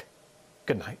network,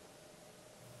 good night.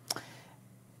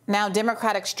 Now,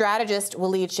 Democratic strategist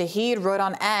Waleed Shahid wrote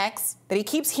on X that he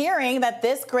keeps hearing that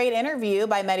this great interview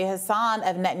by Mehdi Hassan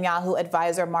of Netanyahu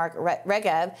advisor Mark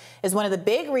Regev is one of the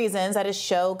big reasons that his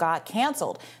show got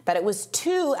canceled, that it was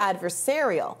too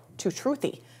adversarial, too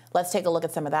truthy. Let's take a look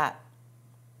at some of that.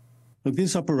 Look,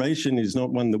 this operation is not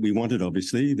one that we wanted,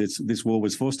 obviously. This war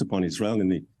was forced upon Israel in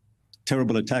the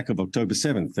terrible attack of October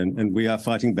 7th, and we are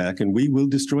fighting back, and we will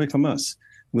destroy Hamas.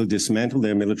 We'll dismantle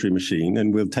their military machine,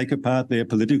 and we'll take apart their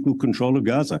political control of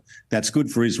Gaza. That's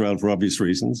good for Israel for obvious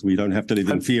reasons. We don't have to live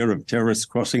in fear of terrorists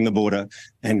crossing the border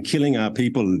and killing our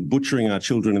people and butchering our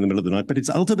children in the middle of the night. But it's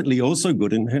ultimately also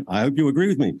good, and I hope you agree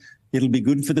with me, it'll be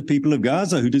good for the people of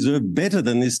Gaza who deserve better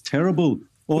than this terrible,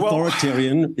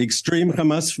 authoritarian, extreme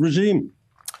Hamas regime.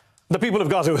 The people of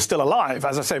Gaza are still alive.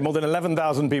 As I say, more than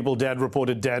 11,000 people dead,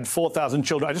 reported dead, 4,000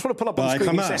 children. I just want to pull up on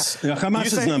the screen.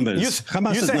 Hamas's numbers.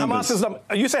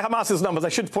 You say Hamas's numbers. I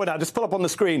should point out, just pull up on the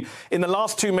screen. In the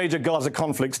last two major Gaza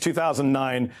conflicts,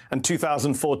 2009 and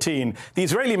 2014, the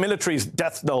Israeli military's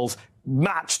death tolls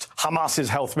matched Hamas's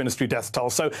health ministry death toll.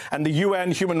 And the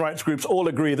UN human rights groups all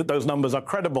agree that those numbers are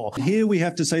credible. Here we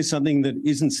have to say something that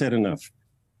isn't said enough.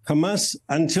 Hamas,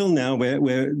 until now,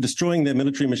 we're destroying their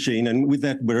military machine, and with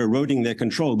that, we're eroding their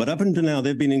control. But up until now,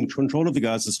 they've been in control of the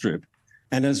Gaza Strip.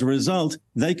 And as a result,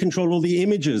 they control all the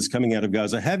images coming out of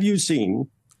Gaza. Have you seen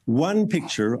one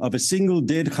picture of a single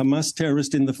dead Hamas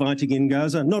terrorist in the fighting in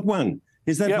Gaza? Not one.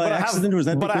 Is that by accident, or is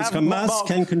that because Hamas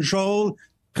can control...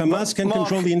 Hamas can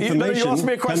control the information. You asked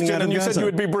me a question and you Gaza. said you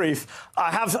would be brief.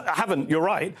 I haven't, you're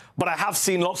right, but I have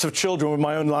seen lots of children with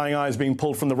my own lying eyes being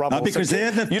pulled from the rubble. Because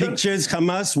they're the pictures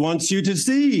Hamas wants you to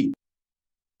see.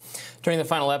 During the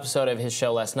final episode of his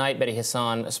show last night, Mehdi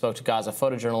Hassan spoke to Gaza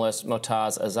photojournalist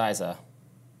Motaz Aziza.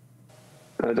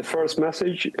 The first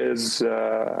message is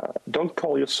don't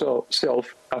call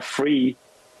yourself a free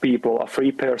people, a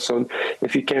free person,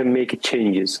 if you can't make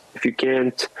changes, if you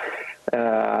can't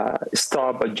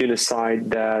stop a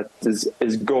genocide that is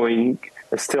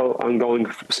still ongoing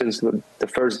since the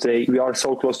first day. We are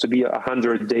so close to be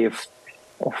 100 days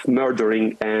of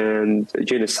murdering and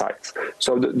genocide.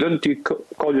 So don't you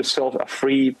call yourself a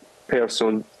free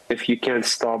person if you can't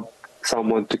stop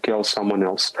someone to kill someone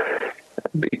else?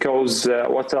 Because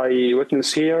what I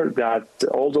witness here, that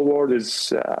all the world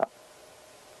is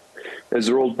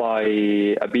ruled by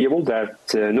a people that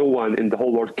no one in the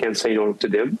whole world can say no to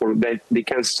them, or that they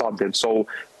can't stop them. So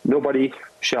nobody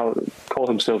shall call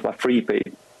himself a free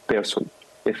person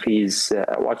if he's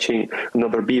watching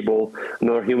another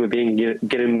human being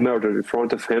getting murdered in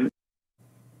front of him.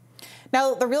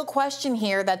 Now, the real question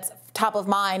here that's top of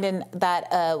mind and that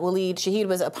Waleed Shahid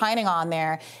was opining on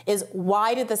there is,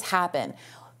 why did this happen?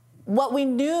 What we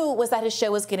knew was that his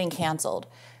show was getting canceled.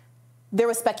 There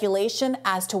was speculation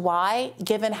as to why,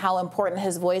 given how important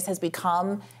his voice has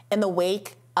become in the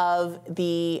wake of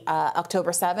the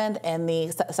October 7th and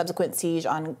the subsequent siege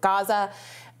on Gaza.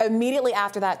 Immediately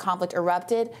after that conflict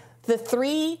erupted, the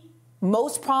three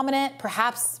most prominent,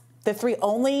 perhaps the three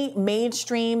only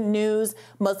mainstream news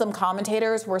Muslim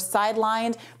commentators were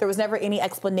sidelined. There was never any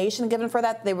explanation given for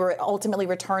that. They were ultimately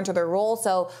returned to their role.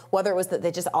 So whether it was that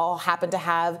they just all happened to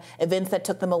have events that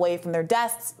took them away from their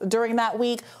desks during that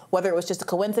week, whether it was just a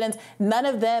coincidence, none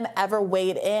of them ever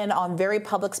weighed in on very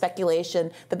public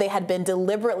speculation that they had been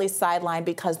deliberately sidelined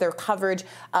because their coverage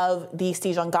of the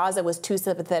siege on Gaza was too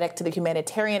sympathetic to the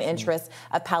humanitarian interests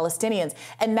of Palestinians.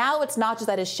 And now it's not just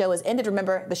that his show has ended.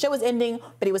 Remember, the show was ending,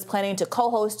 but he was planning to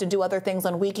co-host and do other things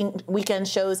on weekend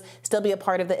shows, still be a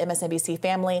part of the MSNBC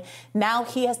family. Now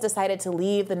he has decided to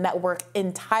leave the network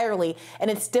entirely, and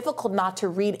it's difficult not to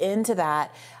read into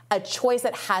that a choice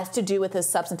that has to do with his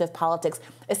substantive politics,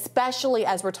 especially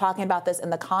as we're talking about this in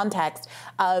the context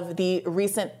of the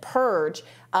recent purge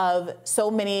of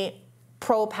so many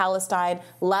pro-Palestine,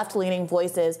 left-leaning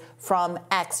voices from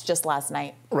X just last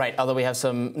night. Right, although we have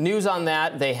some news on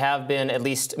that. They have been, at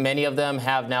least many of them,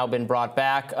 have now been brought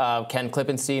back. Ken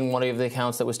Klippenstein, one of the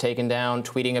accounts that was taken down,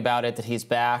 tweeting about it, that he's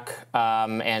back,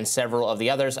 and several of the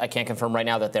others. I can't confirm right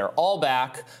now that they're all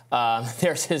back.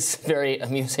 There's his very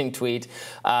amusing tweet.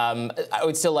 I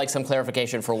would still like some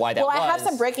clarification for why that was. Well, I have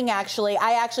some breaking, actually.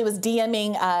 I actually was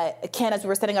DMing Ken as we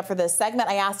were setting up for this segment.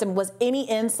 I asked him, was any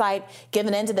insight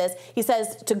given into this? He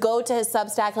says to go to his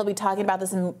Substack. He'll be talking about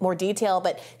this in more detail,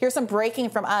 but here's some breaking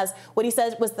from us. What he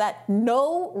said was that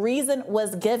no reason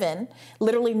was given,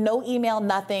 literally no email,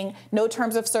 nothing, no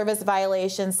terms of service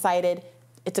violations cited.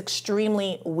 It's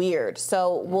extremely weird.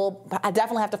 So I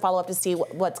definitely have to follow up to see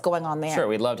what's going on there. Sure,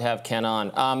 we'd love to have Ken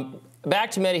on.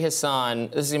 Back to Mehdi Hassan.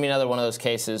 This is going to be another one of those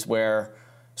cases where,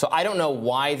 so I don't know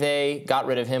why they got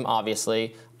rid of him,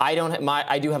 obviously. I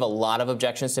do have a lot of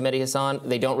objections to Mehdi Hassan.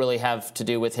 They don't really have to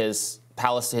do with his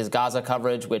Gaza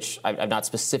coverage, which I've not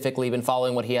specifically been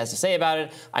following what he has to say about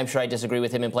it. I'm sure I disagree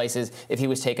with him in places. If he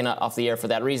was taken off the air for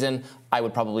that reason, I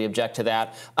would probably object to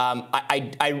that.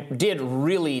 I did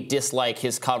really dislike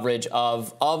his coverage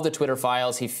of the Twitter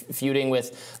files. He's feuding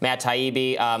with Matt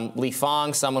Taibbi, Li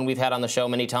Fong, someone we've had on the show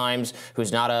many times,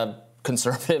 who's not a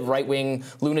conservative right-wing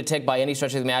lunatic by any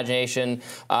stretch of the imagination.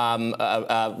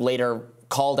 Later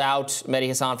called out Mehdi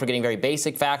Hassan for getting very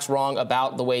basic facts wrong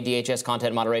about the way DHS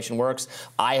content moderation works.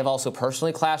 I have also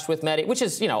personally clashed with Mehdi, which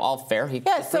is, all fair. He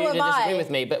so am I. Disagree with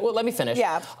me, but let me finish.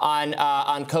 Yeah. On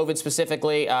COVID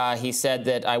specifically, he said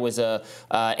that I was a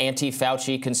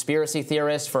anti-Fauci conspiracy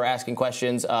theorist for asking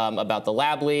questions about the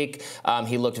lab leak.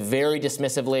 He looked very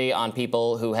dismissively on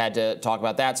people who had to talk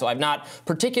about that. So I've not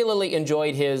particularly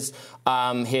enjoyed his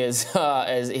things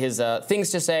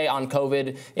to say on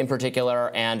COVID in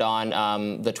particular and on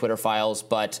the Twitter files.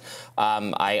 But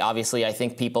I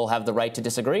think people have the right to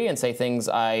disagree and say things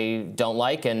I don't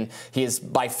like. And he is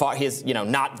by far,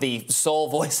 not the sole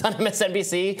voice on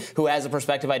MSNBC who has a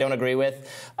perspective I don't agree with.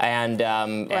 And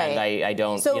I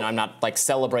don't, I'm not like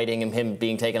celebrating him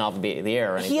being taken off the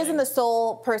air or anything. He isn't the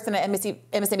sole person at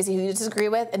MSNBC who you disagree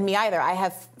with, and me either. I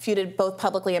have feuded both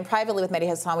publicly and privately with Mehdi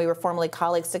Hassan. We were formerly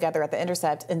colleagues together at The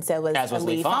Intercept, and so was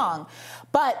Lee Fong.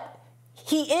 But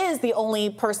he is the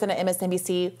only person at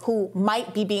MSNBC who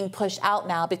might be being pushed out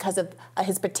now because of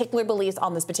his particular beliefs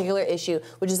on this particular issue,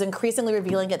 which is increasingly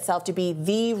revealing itself to be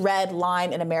the red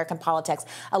line in American politics,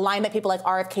 a line that people like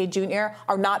RFK Jr.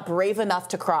 are not brave enough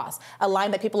to cross, a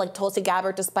line that people like Tulsi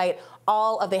Gabbard, despite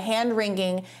all of the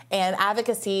hand-wringing and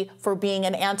advocacy for being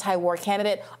an anti-war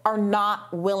candidate, are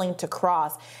not willing to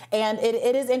cross. And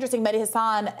it is interesting, Mehdi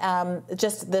Hassan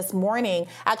just this morning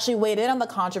actually weighed in on the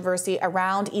controversy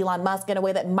around Elon Musk in a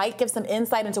way that might give some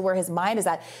insight into where his mind is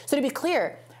at. So to be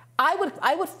clear, I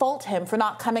would fault him for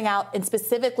not coming out and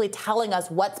specifically telling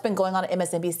us what's been going on at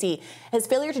MSNBC. His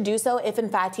failure to do so, if in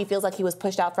fact he feels like he was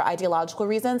pushed out for ideological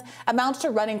reasons, amounts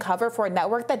to running cover for a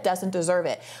network that doesn't deserve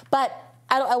it. But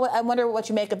I wonder what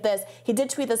you make of this. He did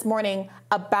tweet this morning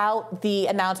about the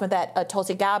announcement that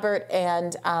Tulsi Gabbard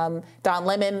and Don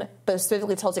Lemon, but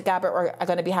specifically Tulsi Gabbard, are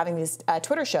going to be having these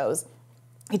Twitter shows.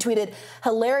 He tweeted,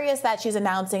 hilarious that she's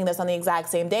announcing this on the exact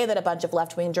same day that a bunch of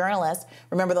left-wing journalists,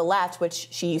 remember the left, which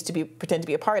she used to pretend to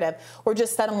be a part of, were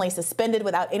just suddenly suspended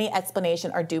without any explanation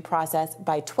or due process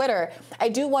by Twitter. I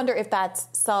do wonder if that's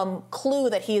some clue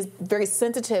that he is very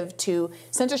sensitive to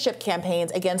censorship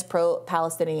campaigns against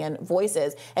pro-Palestinian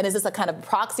voices. And is this a kind of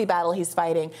proxy battle he's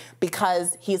fighting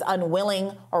because he's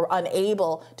unwilling or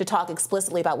unable to talk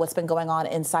explicitly about what's been going on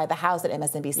inside the House at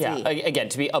MSNBC? Yeah, again,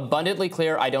 to be abundantly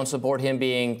clear, I don't support him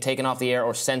being taken off the air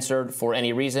or censored for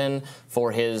any reason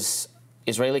for his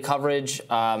Israeli coverage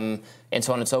and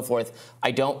so on and so forth.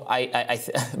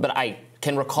 But I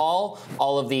can recall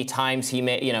all of the times he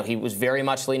was very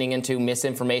much leaning into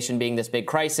misinformation being this big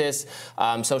crisis,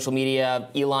 social media,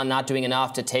 Elon not doing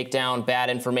enough to take down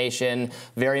bad information,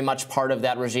 very much part of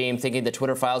that regime, thinking the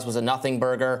Twitter files was a nothing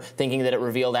burger, thinking that it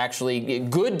revealed actually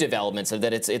good developments,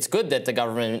 that it's good that the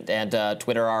government and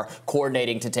Twitter are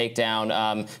coordinating to take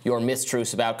down your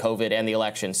mistruths about COVID and the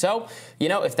election. So,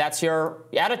 if that's your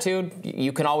attitude,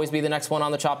 you can always be the next one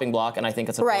on the chopping block, and I think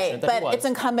it's unfortunate that he was. But it's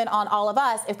incumbent on all of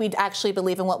us, if we actually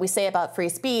believe in what we say about free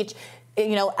speech.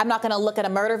 I'm not going to look at a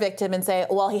murder victim and say,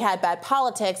 well, he had bad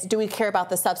politics. Do we care about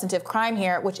the substantive crime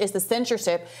here, which is the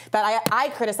censorship? But I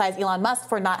criticize Elon Musk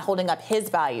for not holding up his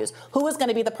values. Who is going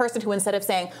to be the person who, instead of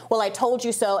saying, well, I told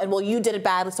you so, and well, you did it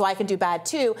bad, so I can do bad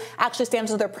too, actually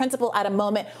stands with their principle at a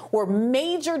moment where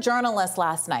major journalists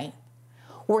last night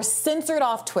were censored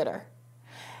off Twitter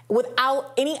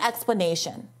without any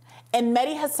explanation. And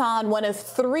Mehdi Hassan, one of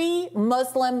 3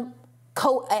 Muslim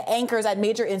co-anchors at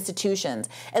major institutions,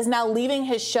 is now leaving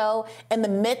his show in the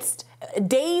midst,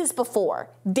 days before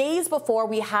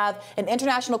we have an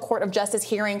International Court of Justice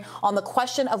hearing on the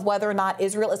question of whether or not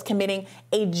Israel is committing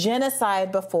a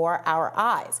genocide before our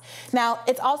eyes. Now,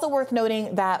 it's also worth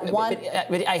noting that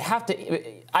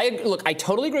I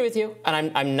totally agree with you,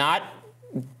 and I'm not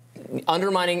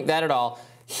undermining that at all.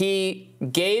 He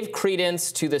gave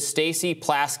credence to the Stacey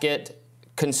Plaskett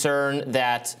concern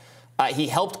that he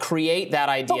helped create that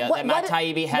idea that Matt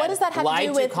Taibbi had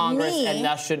lied to Congress and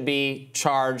thus should be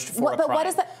charged for a crime. What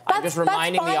is that? I'm just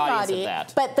reminding the audience of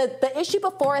that. But the issue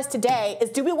before us today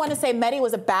is, do we want to say Mehdi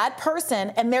was a bad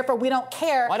person and therefore we don't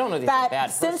care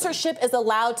that censorship is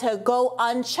allowed to go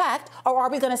unchecked, or are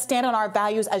we going to stand on our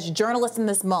values as journalists in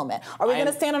this moment? Are we going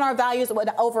to stand on our values when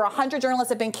over 100 journalists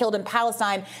have been killed in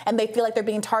Palestine and they feel like they're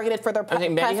being targeted for their press I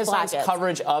think Mehdi Hassan's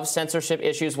coverage of censorship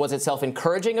issues was itself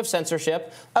encouraging of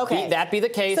censorship. Okay. That be the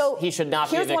case, so he should not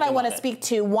be a victim. Here's what I want to speak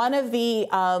to. One of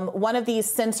these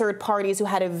censored parties who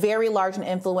had a very large and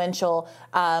influential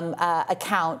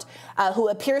account, who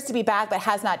appears to be back but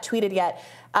has not tweeted yet.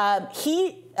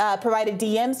 He provided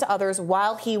DMs to others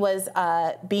while he was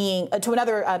to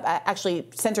another actually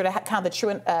censored account.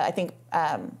 The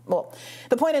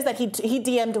point is that he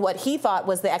DM'd what he thought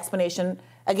was the explanation,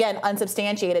 again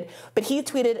unsubstantiated. But he had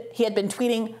been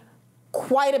tweeting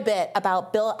quite a bit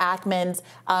about Bill Ackman's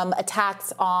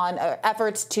attacks on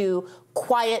efforts to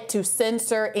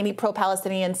censor any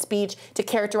pro-Palestinian speech, to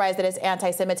characterize it as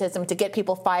anti-Semitism, to get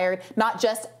people fired, not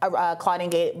just Claudine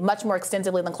Gay, much more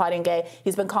extensively than Claudine Gay.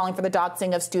 He's been calling for the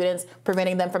doxing of students,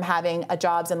 preventing them from having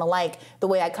jobs and the like, the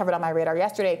way I covered on my radar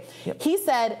yesterday. Yep. He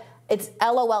said, it's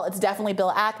LOL, it's definitely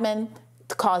Bill Ackman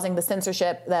causing the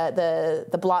censorship,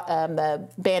 the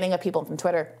banning of people from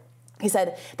Twitter. He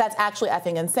said, that's actually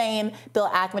effing insane. Bill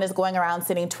Ackman is going around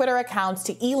sending Twitter accounts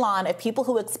to Elon of people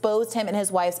who exposed him and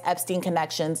his wife's Epstein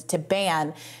connections to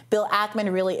ban. Bill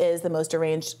Ackman really is the most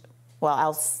deranged. Well,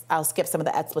 I'll skip some of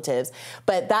the expletives,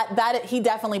 but that he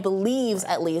definitely believes,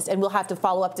 at least, and we'll have to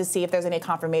follow up to see if there's any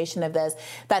confirmation of this,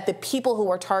 that the people who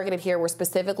were targeted here were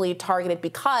specifically targeted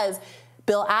because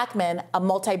Bill Ackman, a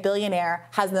multi-billionaire,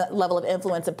 has the level of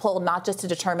influence and pull not just to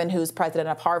determine who's president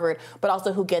of Harvard, but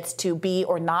also who gets to be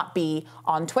or not be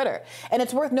on Twitter. And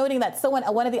it's worth noting that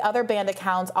one of the other banned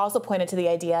accounts also pointed to the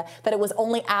idea that it was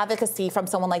only advocacy from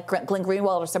someone like Glenn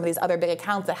Greenwald or some of these other big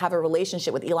accounts that have a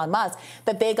relationship with Elon Musk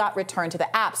that they got returned to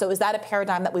the app. So is that a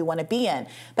paradigm that we want to be in?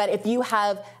 That if you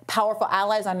have powerful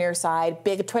allies on your side,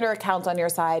 big Twitter accounts on your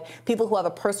side, people who have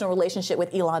a personal relationship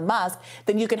with Elon Musk,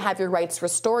 then you can have your rights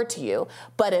restored to you.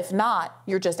 But if not,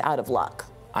 you're just out of luck.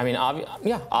 I mean,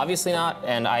 obviously not.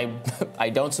 And I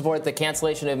don't support the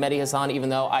cancellation of Mehdi Hassan, even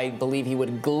though I believe he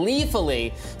would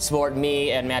gleefully support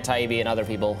me and Matt Taibbi and other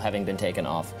people having been taken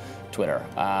off Twitter.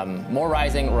 More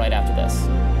Rising right after this.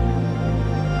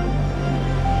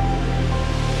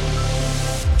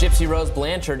 Gypsy Rose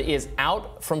Blanchard is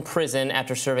out from prison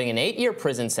after serving an 8-year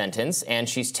prison sentence, and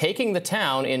she's taking the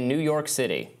town in New York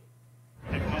City.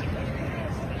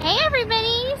 Hey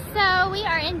everybody, so we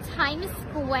are in Times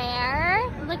Square.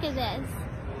 Look at this.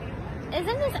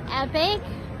 Isn't this epic?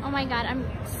 Oh my god, I'm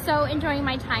so enjoying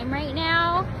my time right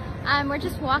now. We're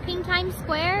just walking Times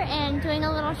Square and doing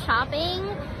a little shopping.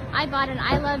 I bought an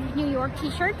I Love New York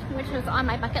t-shirt, which was on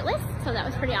my bucket list, so that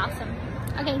was pretty awesome.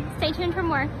 Okay, stay tuned for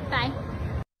more. Bye.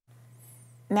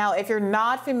 Now, if you're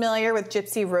not familiar with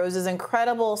Gypsy Rose's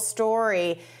incredible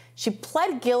story, she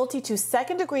pled guilty to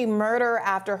second-degree murder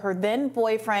after her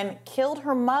then-boyfriend killed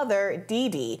her mother, Dee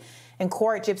Dee. In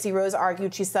court, Gypsy Rose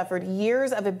argued she suffered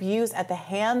years of abuse at the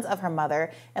hands of her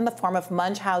mother in the form of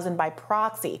Munchausen by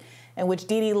proxy, in which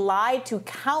Dee Dee lied to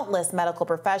countless medical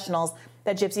professionals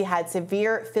that Gypsy had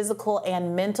severe physical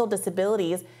and mental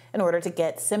disabilities in order to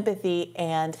get sympathy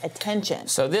and attention.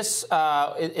 So this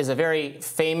is a very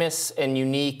famous and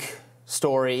unique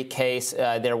story case.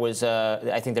 I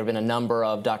think there have been a number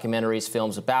of documentaries,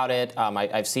 films about it.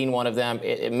 I've seen one of them.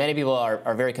 Many people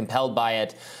are very compelled by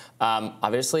it.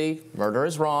 Obviously, murder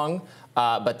is wrong,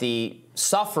 but the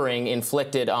suffering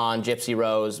inflicted on Gypsy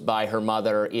Rose by her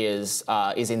mother is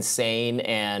insane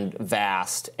and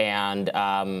vast. And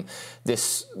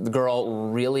this girl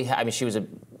really, she was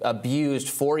abused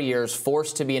 4 years,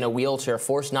 forced to be in a wheelchair,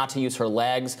 forced not to use her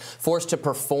legs, forced to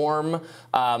perform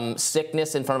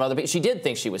sickness in front of other people. She did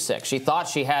think she was sick. She thought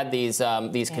she had these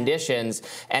conditions,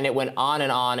 and it went on,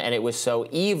 and it was so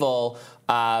evil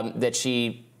that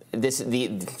she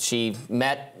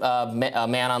met a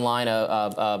man online,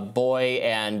 a boy,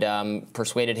 and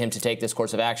persuaded him to take this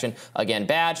course of action. Again,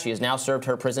 bad. She has now served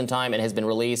her prison time and has been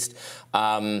released.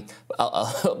 But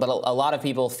a lot of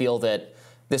people feel that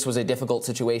this was a difficult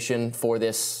situation for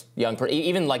this young person.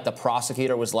 Even like the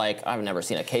prosecutor was like, I've never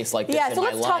seen a case like this in my life. Yeah, so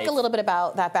let's talk a little bit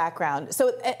about that background.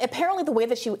 So apparently the way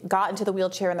that she got into the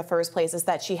wheelchair in the first place is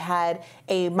that she had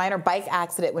a minor bike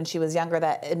accident when she was younger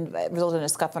that resulted in a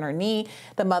scuff on her knee.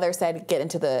 The mother said, get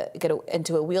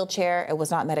into a wheelchair. It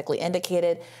was not medically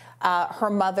indicated. Her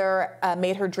mother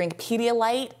made her drink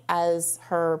Pedialyte as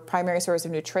her primary source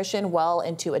of nutrition well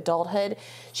into adulthood.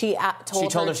 She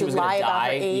told her to lie about her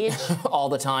age. All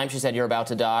the time. She said, you're about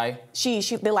to die.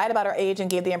 They lied about her age and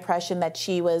gave the impression that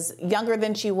she was younger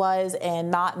than she was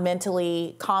and not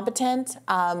mentally competent.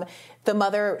 The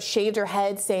mother shaved her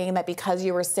head, saying that because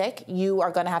you were sick, you are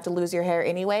going to have to lose your hair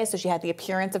anyway. So she had the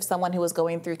appearance of someone who was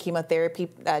going through chemotherapy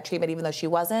treatment, even though she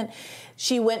wasn't.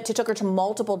 She took her to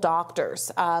multiple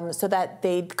doctors so that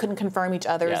they couldn't confirm each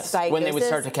other's diagnosis. When they would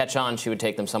start to catch on, she would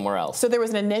take them somewhere else. So there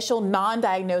was an initial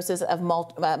non-diagnosis of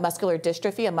muscular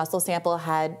dystrophy. A muscle sample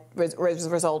had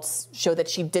results show that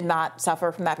she did not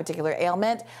suffer from that particular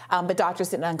ailment. But doctors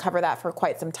didn't uncover that for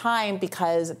quite some time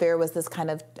because there was this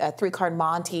kind of three-card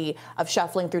Monty of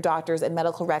shuffling through doctors and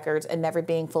medical records and never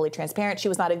being fully transparent. She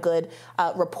was not a good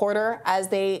reporter, as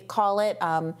they call it.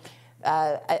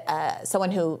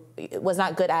 someone who was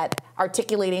not good at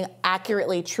articulating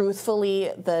accurately,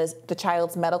 truthfully the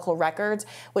child's medical records,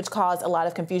 which caused a lot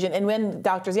of confusion. And when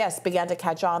doctors, yes, began to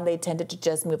catch on, they tended to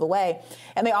just move away.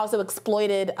 And they also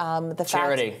exploited the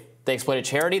charity. They exploited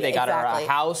charity. They got her a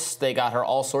house. They got her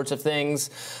all sorts of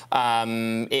things.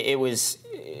 It was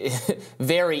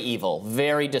very evil,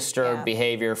 very disturbed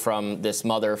behavior from this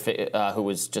mother who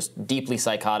was just deeply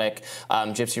psychotic.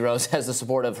 Gypsy Rose has the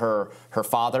support of her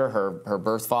father, her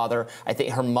birth father. I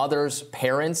think her mother's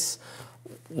parents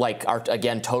are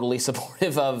again totally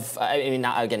supportive of. I mean,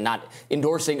 not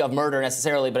endorsing of murder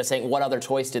necessarily, but saying what other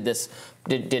choice did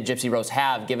Gypsy Rose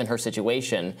have given her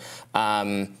situation?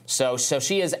 So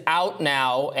she is out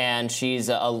now, and she's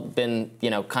been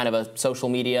kind of a social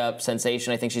media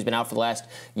sensation. I think she's been out for the last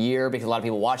year because a lot of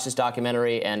people watched this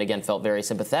documentary and again felt very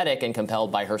sympathetic and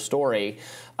compelled by her story.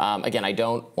 Again, I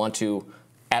don't want to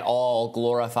at all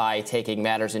glorify taking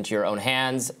matters into your own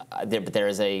hands, but there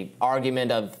is a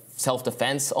argument of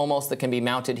self-defense almost that can be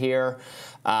mounted here.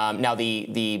 Now,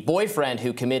 the boyfriend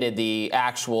who committed the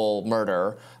actual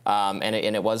murder, and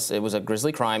it was a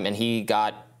grisly crime, and he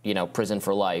got prison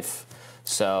for life,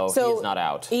 so he is not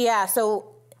out. Yeah.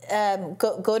 So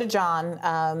go to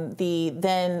John, the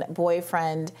then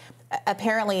boyfriend.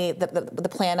 Apparently, the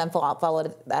plan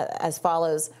unfollowed as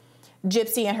follows.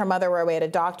 Gypsy and her mother were away at a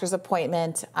doctor's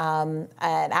appointment, and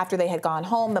after they had gone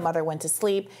home, the mother went to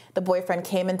sleep. The boyfriend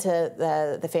came into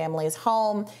the family's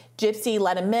home. Gypsy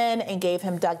let him in and gave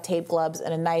him duct tape, gloves,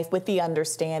 and a knife with the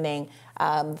understanding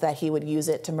that he would use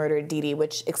it to murder Dee Dee,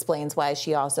 which explains why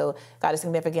she also got a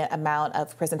significant amount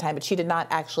of prison time. But she did not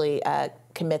actually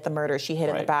commit the murder. She hid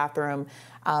in the bathroom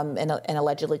and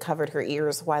allegedly covered her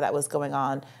ears while that was going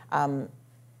on.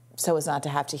 So as not to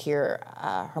have to hear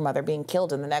her mother being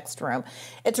killed in the next room.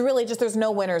 It's really just, there's no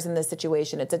winners in this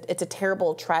situation. It's a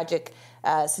terrible, tragic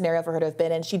scenario for her to have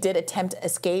been in. She did attempt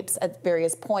escapes at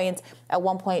various points. At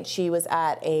one point, she was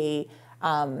at a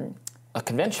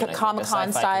convention, a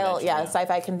Comic-Con style,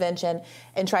 sci-fi convention,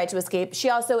 and tried to escape. She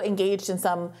also engaged in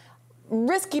some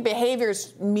risky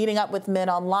behaviors, meeting up with men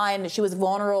online. She was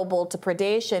vulnerable to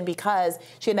predation because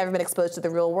she had never been exposed to the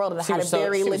real world and had a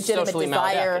very legitimate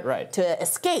desire to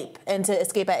escape and to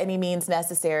escape at any means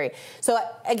necessary. So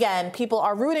again, people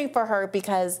are rooting for her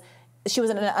because she was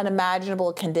in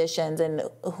unimaginable conditions, and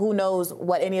who knows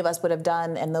what any of us would have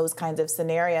done in those kinds of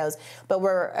scenarios. But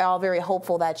we're all very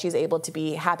hopeful that she's able to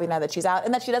be happy now that she's out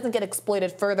and that she doesn't get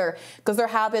exploited further, because there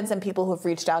have been some people who have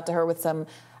reached out to her with some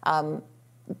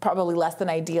probably less than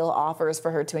ideal offers for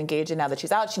her to engage in now that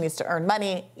she's out. She needs to earn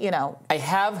money, I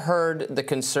have heard the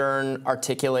concern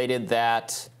articulated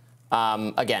that,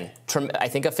 again, I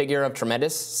think a figure of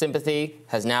tremendous sympathy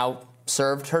has now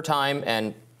served her time,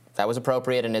 and that was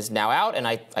appropriate, and is now out, and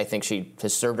I think she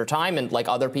has served her time, and like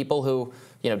other people who,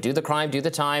 do the crime, do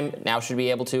the time, now should be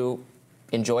able to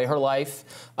enjoy her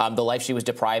life, the life she was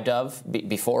deprived of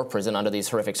before prison under these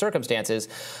horrific circumstances.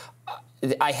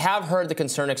 I have heard the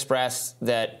concern expressed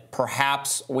that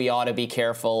perhaps we ought to be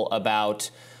careful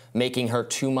about making her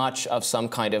too much of some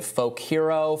kind of folk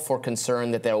hero, for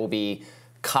concern that there will be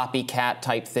copycat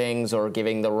type things or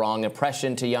giving the wrong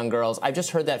impression to young girls. I've just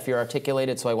heard that fear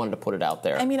articulated, so I wanted to put it out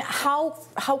there. I mean, how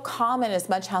common is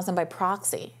Munchausen by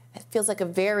proxy? It feels like a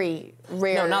very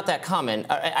rare... No, not that common.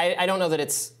 I don't know that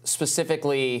it's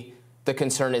specifically the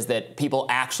concern is that people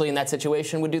actually in that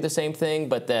situation would do the same thing,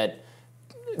 but that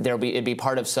it'd be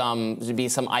part of some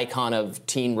icon of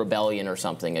teen rebellion or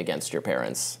something against your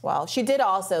parents. Well, she did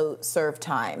also serve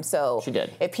time, so she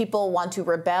did. If people want to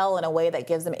rebel in a way that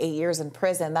gives them 8 years in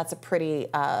prison, that's a pretty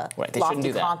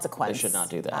lofty consequence. They should not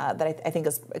do that. That I think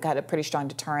has got a pretty strong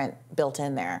deterrent built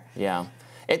in there. Yeah,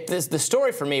 the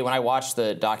story for me when I watched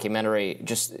the documentary,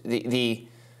 just the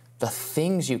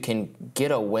things you can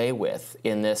get away with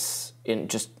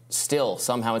still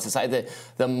somehow in society,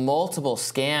 the multiple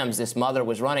scams this mother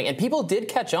was running, and people did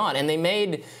catch on, and they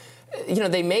made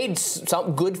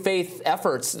some good faith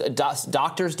efforts.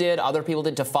 Doctors did, other people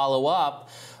did, to follow up,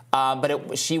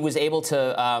 but she was able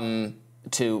to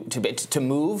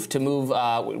move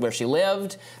where she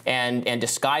lived and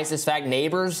disguise this fact.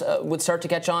 Neighbors would start to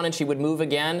catch on, and she would move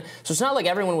again. So it's not like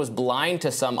everyone was blind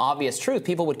to some obvious truth.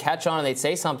 People would catch on and they'd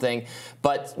say something,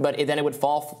 but then it would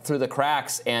fall through the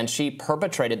cracks. And she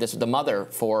perpetrated this with the mother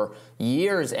for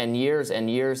years and years and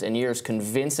years and years,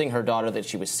 convincing her daughter that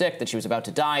she was sick, that she was about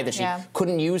to die, that she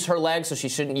couldn't use her legs, so she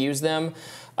shouldn't use them.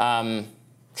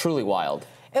 Truly wild.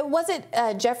 Was it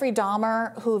Jeffrey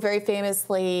Dahmer who very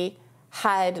famously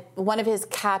had one of his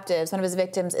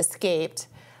victims escaped,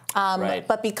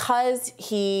 but because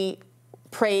he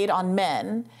preyed on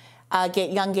men,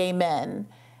 young gay men,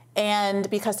 And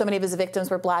because so many of his victims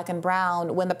were black and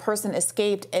brown, when the person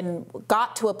escaped and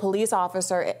got to a police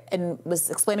officer and was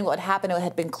explaining what happened, it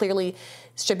had been clearly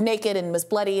stripped naked and was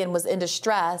bloody and was in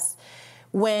distress.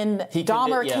 When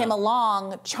Dahmer came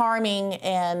along, charming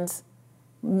and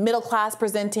middle class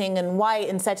presenting and white,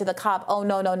 and said to the cop, "Oh,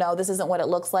 no, this isn't what it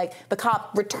looks like," the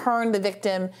cop returned the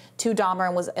victim to Dahmer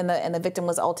and the victim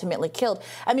was ultimately killed.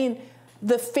 I mean,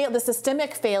 the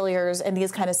systemic failures in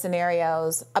these kind of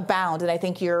scenarios abound, and I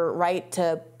think you're right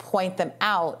to point them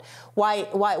out.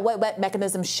 What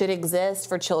mechanisms should exist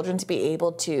for children to be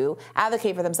able to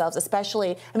advocate for themselves,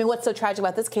 especially, I mean, what's so tragic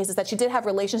about this case is that she did have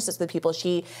relationships with people.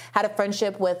 She had a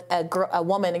friendship with a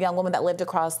young woman that lived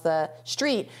across the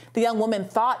street. The young woman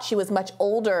thought she was much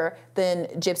older than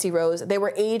Gypsy Rose. They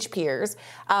were age peers,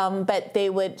 but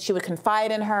she would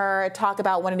confide in her, talk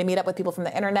about wanting to meet up with people from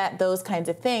the internet, those kinds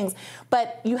of things.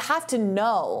 But you have to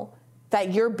know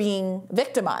that you're being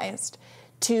victimized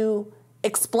to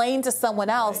explain to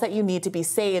someone else that you need to be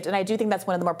saved. And I do think that's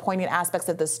one of the more poignant aspects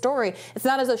of this story. It's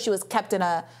not as though she was kept in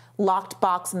a locked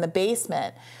box in the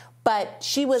basement, but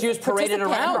she was paraded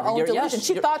around in her own delusion.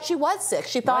 She thought she was sick.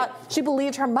 She thought she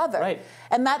believed her mother. Right.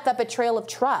 And that betrayal of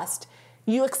trust,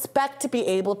 you expect to be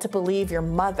able to believe your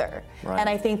mother. Right. And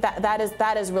I think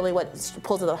that is really what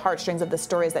pulls at the heartstrings of the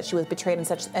story, is that she was betrayed in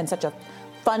such a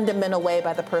fundamental way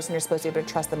by the person you're supposed to be able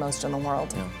to trust the most in the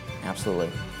world. Yeah, absolutely.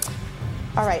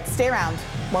 All right, stay around.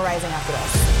 More Rising after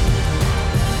this.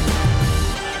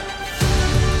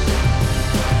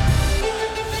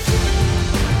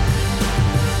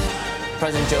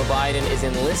 President Joe Biden is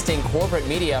enlisting corporate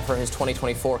media for his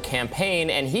 2024 campaign,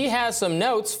 and he has some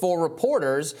notes for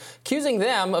reporters accusing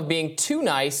them of being too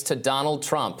nice to Donald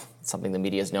Trump. Something the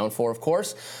media is known for, of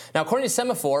course. Now, according to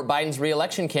Semaphore, Biden's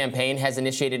re-election campaign has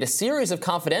initiated a series of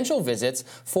confidential visits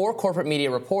for corporate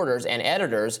media reporters and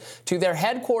editors to their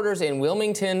headquarters in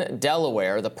Wilmington,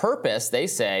 Delaware. The purpose, they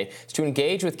say, is to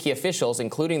engage with key officials,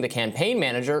 including the campaign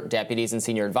manager, deputies, and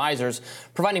senior advisors,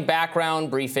 providing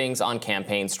background briefings on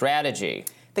campaign strategy.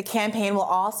 The campaign will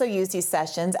also use these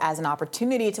sessions as an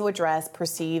opportunity to address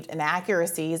perceived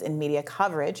inaccuracies in media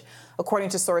coverage. According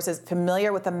to sources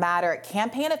familiar with the matter,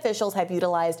 campaign officials have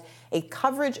utilized a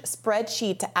coverage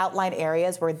spreadsheet to outline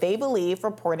areas where they believe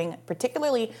reporting,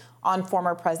 particularly on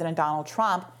former President Donald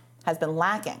Trump, has been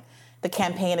lacking. The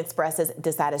campaign expresses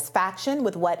dissatisfaction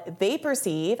with what they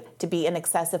perceive to be an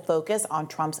excessive focus on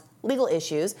Trump's legal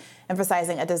issues,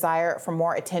 emphasizing a desire for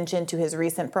more attention to his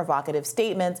recent provocative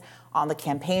statements on the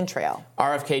campaign trail.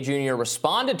 RFK Jr.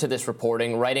 responded to this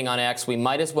reporting, writing on X, "We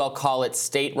might as well call it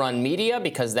state-run media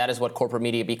because that is what corporate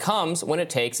media becomes when it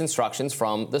takes instructions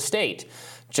from the state."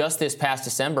 Just this past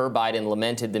December, Biden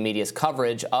lamented the media's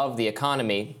coverage of the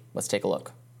economy. Let's take a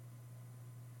look.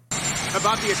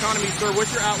 About the economy, sir,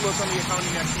 what's your outlook on the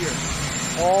economy next year?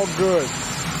 All good.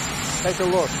 Take a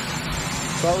look.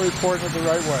 Start reporting it the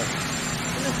right way.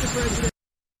 Mr. President.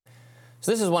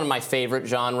 So this is one of my favorite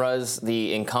genres,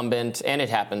 the incumbent, and it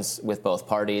happens with both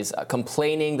parties,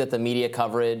 complaining that the media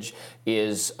coverage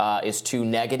is too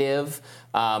negative.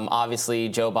 Obviously,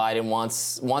 Joe Biden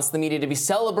wants the media to be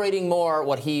celebrating more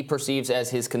what he perceives as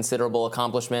his considerable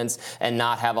accomplishments and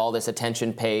not have all this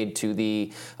attention paid to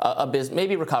the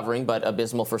maybe recovering, but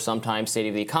abysmal for some time state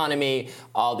of the economy,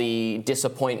 all the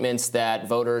disappointments that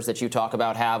voters that you talk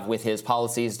about have with his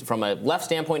policies from a left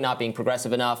standpoint not being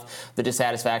progressive enough, the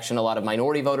dissatisfaction a lot of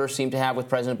minority voters seem to have with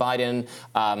President Biden,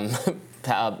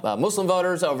 Muslim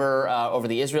voters over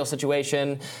the Israel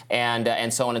situation,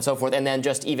 and so on and so forth, and then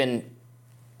just even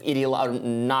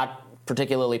not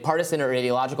particularly partisan or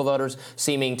ideological voters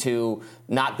seeming to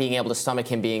not being able to stomach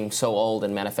him being so old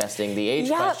and manifesting the age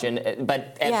question.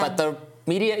 But the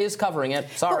media is covering it.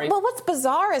 Sorry. But what's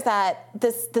bizarre is that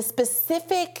the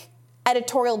specific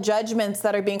editorial judgments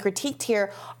that are being critiqued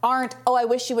here aren't, oh, I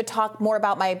wish you would talk more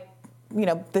about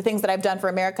the things that I've done for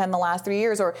America in the last 3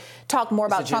 years, or talk more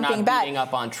about Trump being bad. You're not beating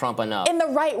up on Trump enough. In the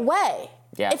right way.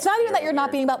 Yeah, it's not even that you're not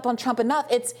beating up on Trump enough.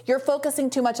 It's you're focusing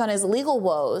too much on his legal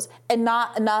woes and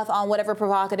not enough on whatever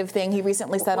provocative thing he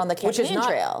recently said on the campaign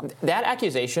trail. That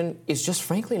accusation is just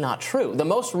frankly not true. The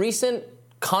most recent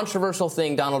controversial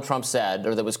thing Donald Trump said,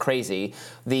 or that was crazy,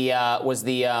 was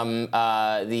the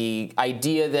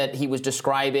idea that he was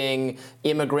describing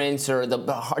immigrants or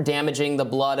damaging the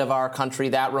blood of our country.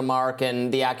 That remark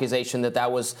and the accusation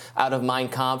that was out of Mein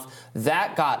Kampf,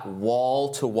 that got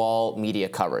wall-to-wall media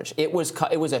coverage. It was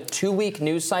a 2-week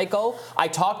news cycle. I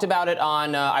talked about it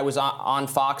I was on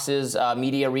Fox's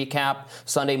Media Recap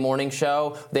Sunday morning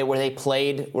show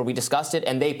where we discussed it,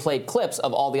 and they played clips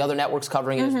of all the other networks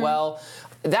covering it as well.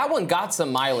 that one got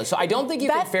some mileage. So I don't think you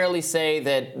can fairly say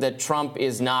that Trump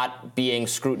is not being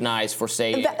scrutinized for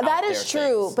saying that is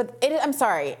true. Things. But I'm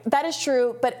sorry, that is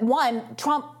true. But one,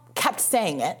 Trump kept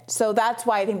saying it, so that's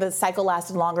why I think the cycle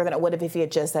lasted longer than it would have if he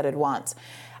had just said it once.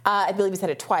 I believe he said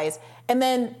it twice. And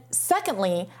then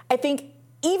secondly, I think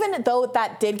even though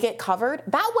that did get covered,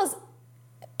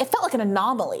 it felt like an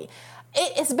anomaly.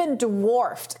 It's been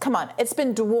dwarfed. Come on, it's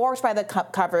been dwarfed by the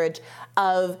coverage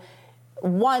of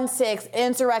 1/6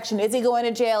 insurrection. Is he going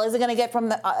to jail? Is he going to get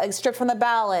stripped from the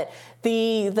ballot?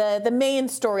 The Maine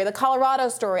story, the Colorado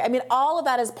story. I mean, all of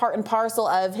that is part and parcel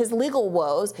of his legal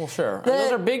woes. Well, sure. And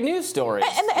those are big news stories.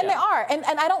 And they are. And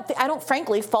I don't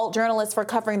frankly fault journalists for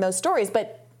covering those stories,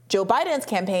 but Joe Biden's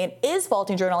campaign is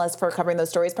faulting journalists for covering those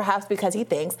stories, perhaps because he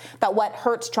thinks that what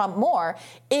hurts Trump more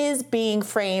is being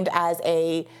framed as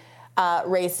a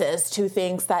racist who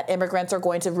thinks that immigrants are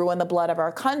going to ruin the blood of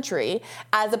our country,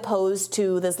 as opposed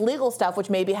to this legal stuff, which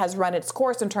maybe has run its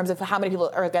course in terms of how many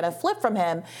people are going to flip from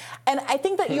him. And I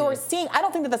think that you're seeing, I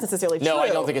don't think that that's necessarily true. No, I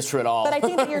don't think it's true at all. But I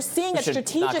think that you're seeing it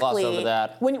strategically.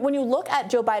 When you look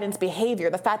at Joe Biden's behavior,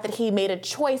 the fact that he made a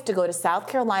choice to go to South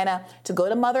Carolina, to go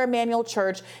to Mother Emanuel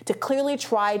Church, to clearly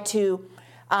try to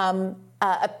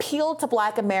appeal to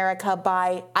Black America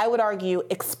by, I would argue,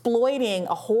 exploiting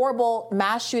a horrible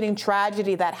mass shooting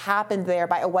tragedy that happened there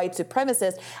by a white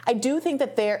supremacist. I do think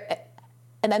that they're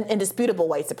an indisputable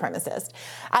white supremacist.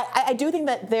 I do think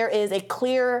that there is a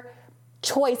clear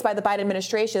choice by the Biden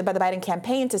administration, by the Biden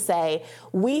campaign, to say,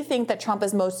 we think that Trump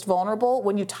is most vulnerable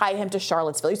when you tie him to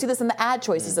Charlottesville. You see this in the ad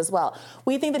choices as well.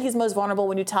 We think that he's most vulnerable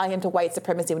when you tie him to white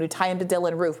supremacy, when you tie him to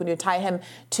Dylann Roof, when you tie him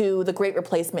to the Great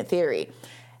Replacement theory.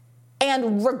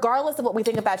 And regardless of what we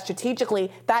think about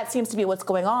strategically, that seems to be what's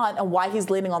going on and why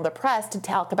he's leaning on the press to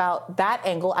talk about that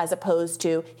angle as opposed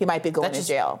to he might be going to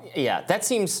jail. Yeah, that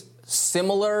seems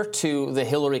similar to the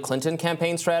Hillary Clinton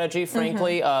campaign strategy,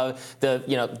 frankly, the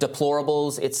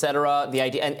deplorables, et cetera. The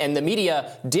idea, and the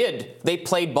media they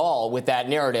played ball with that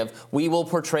narrative. We will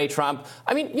portray Trump.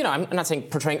 I mean, I'm not saying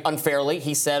portraying unfairly.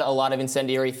 He said a lot of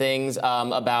incendiary things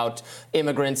about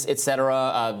immigrants, et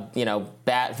cetera.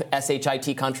 Bad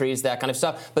SHIT countries, that kind of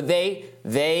stuff. But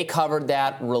they covered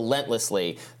that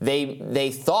relentlessly.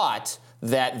 They thought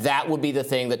that would be the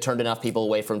thing that turned enough people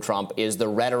away from Trump, is the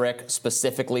rhetoric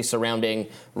specifically surrounding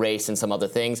race and some other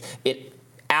things. It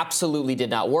absolutely did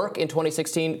not work in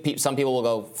 2016. Some people will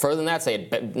go further than that, say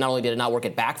it not only did it not work,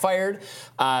 it backfired.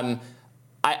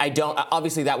 I don't.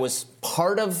 Obviously, that was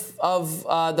part of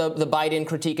the Biden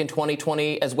critique in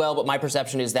 2020 as well. But my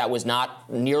perception is that was not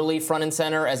nearly front and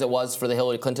center as it was for the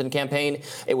Hillary Clinton campaign.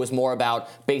 It was more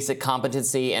about basic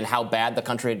competency and how bad the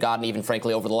country had gotten, even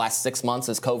frankly, over the last 6 months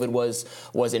as COVID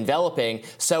was enveloping.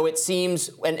 So it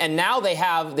seems, and now they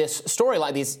have this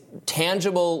storyline, these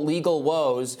tangible legal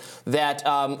woes that,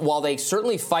 while they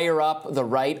certainly fire up the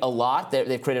right a lot,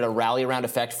 they've created a rally around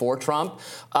effect for Trump,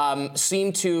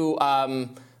 seem to.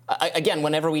 Again,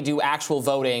 whenever we do actual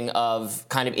voting of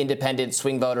kind of independent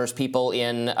swing voters, people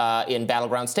in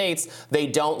battleground states, they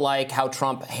don't like how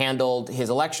Trump handled his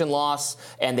election loss,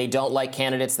 and they don't like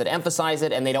candidates that emphasize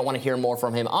it, and they don't want to hear more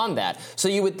from him on that. So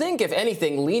you would think, if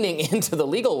anything, leaning into the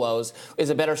legal woes is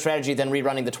a better strategy than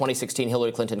rerunning the 2016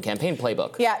 Hillary Clinton campaign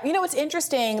playbook. Yeah, it's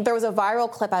interesting. There was a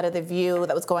viral clip out of The View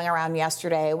that was going around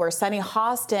yesterday where Sunny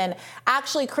Hostin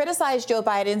actually criticized Joe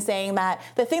Biden, saying that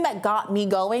the thing that got me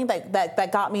going,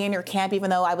 that got me in your camp,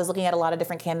 even though I was looking at a lot of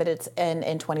different candidates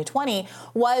in 2020,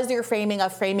 was your framing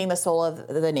the soul of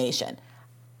the nation.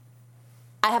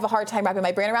 I have a hard time wrapping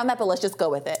my brain around that, but let's just go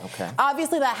with it. Okay.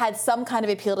 Obviously, that had some kind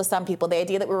of appeal to some people. The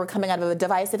idea that we were coming out of a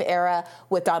divisive era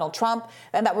with Donald Trump,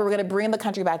 and that we were going to bring the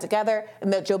country back together,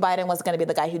 and that Joe Biden was going to be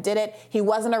the guy who did it. He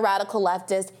wasn't a radical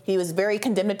leftist. He was very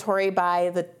condemnatory by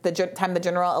the time the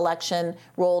general election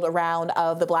rolled around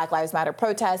of the Black Lives Matter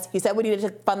protests. He said we needed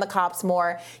to fund the cops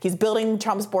more. He's building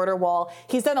Trump's border wall.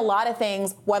 He's done a lot of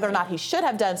things, whether or not he should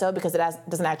have done so, because it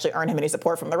doesn't actually earn him any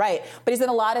support from the right. But he's done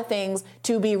a lot of things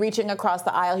to be reaching across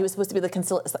the aisle. He was supposed to be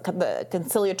the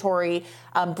conciliatory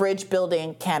bridge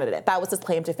building candidate. That was his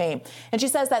claim to fame. And she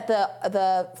says that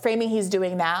the framing he's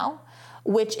doing now,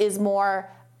 which is more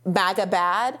MAGA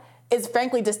bad, is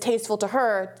frankly distasteful to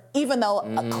her, even though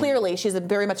clearly she's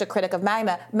very much a critic of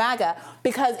MAGA,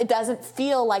 because it doesn't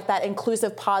feel like that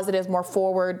inclusive, positive, more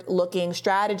forward-looking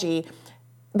strategy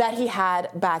that he had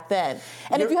back then.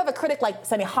 And if you have a critic like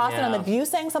Sunny Hostin on The View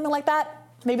saying something like that,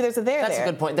 maybe there's a there. That's a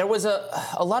good point. There was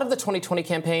a lot of the 2020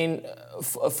 campaign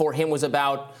for him was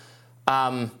about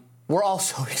we're all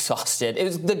so exhausted. It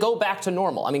was the go back to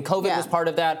normal. I mean, COVID was part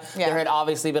of that. Yeah. There had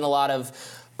obviously been a lot of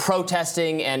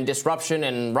protesting and disruption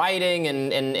and rioting,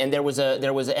 and there was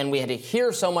and we had to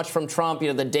hear so much from Trump. You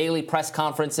know, the daily press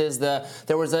conferences.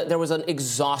 There was an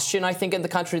exhaustion, I think, in the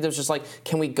country. There was just like,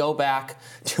 can we go back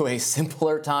to a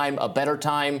simpler time, a better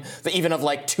time, even of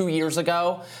like 2 years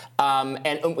ago?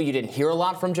 And you didn't hear a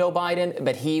lot from Joe Biden,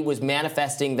 but he was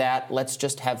manifesting that let's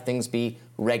just have things be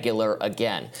regular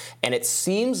again. And it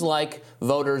seems like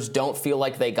voters don't feel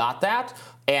like they got that.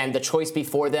 And the choice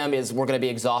before them is we're going to be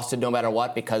exhausted no matter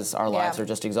what because our lives are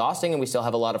just exhausting and we still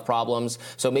have a lot of problems.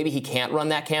 So maybe he can't run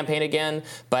that campaign again.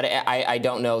 But I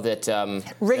don't know that...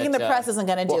 rigging the press isn't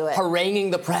going to do it.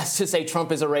 Haranguing the press to say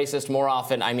Trump is a racist more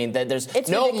often. I mean, there's it's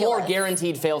no ridiculous. More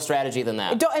guaranteed fail strategy than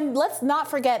that. And let's not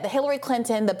forget that Hillary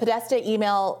Clinton, the Podesta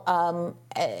emails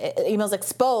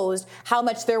exposed how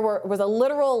much there was a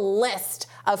literal list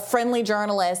of friendly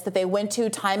journalists that they went to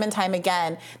time and time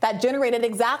again that generated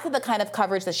exactly the kind of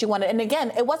coverage that she wanted. And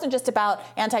again, it wasn't just about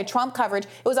anti-Trump coverage.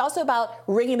 It was also about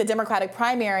rigging the Democratic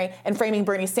primary and framing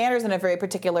Bernie Sanders in a very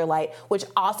particular light, which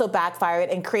also backfired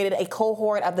and created a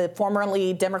cohort of the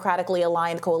formerly democratically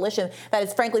aligned coalition that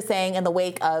is frankly saying, in the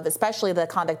wake of especially the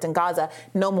conduct in Gaza,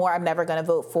 no more, I'm never going to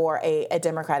vote for a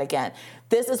Democrat again.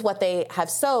 This is what they have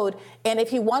sowed. And if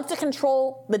he wants to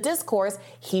control the discourse,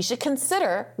 he should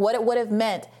consider what it would have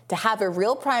meant to have a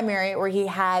real primary where he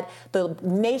had the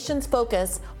nation's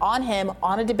focus on him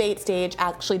on a debate stage,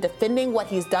 actually defending what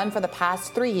he's done for the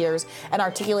past 3 years and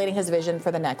articulating his vision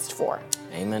for the next 4.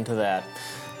 Amen to that.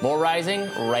 More Rising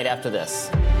right after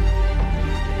this.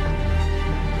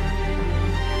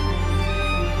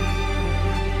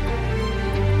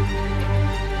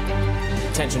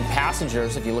 Attention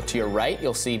passengers, if you look to your right,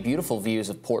 you'll see beautiful views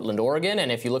of Portland, Oregon.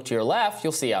 And if you look to your left,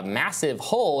 you'll see a massive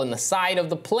hole in the side of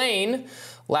the plane.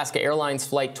 Alaska Airlines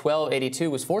Flight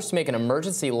 1282 was forced to make an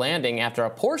emergency landing after a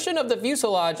portion of the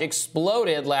fuselage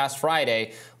exploded last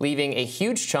Friday, leaving a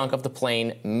huge chunk of the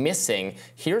plane missing.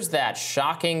 Here's that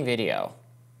shocking video.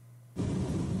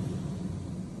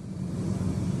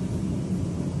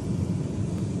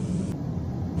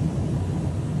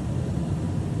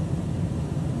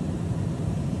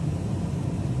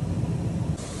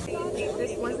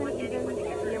 This wasn't even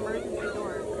the emergency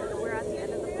door. We're at the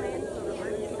end of the plane, so the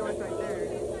emergency door's right there.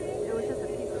 It was just a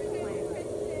piece of the plane.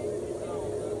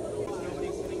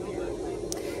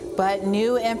 But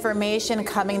new information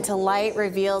coming to light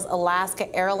reveals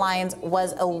Alaska Airlines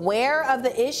was aware of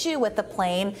the issue with the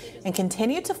plane and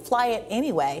continued to fly it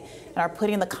anyway, and are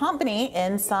putting the company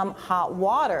in some hot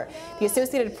water. The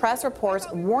Associated Press reports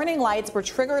warning lights were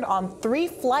triggered on 3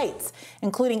 flights,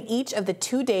 including each of the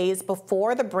 2 days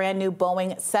before the brand new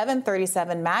Boeing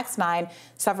 737 MAX 9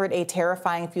 suffered a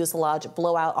terrifying fuselage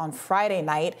blowout on Friday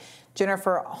night.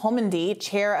 Jennifer Homendy,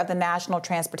 chair of the National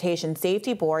Transportation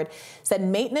Safety Board, said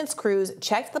maintenance crews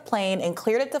checked the plane and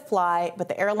cleared it to fly, but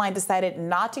the airline decided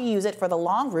not to use it for the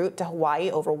long route to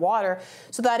Hawaii over water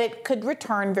so that it could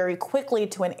return very quickly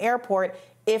to an airport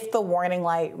if the warning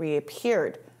light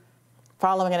reappeared.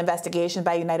 Following an investigation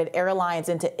by United Airlines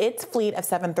into its fleet of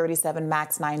 737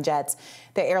 MAX 9 jets,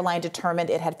 the airline determined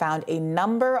it had found a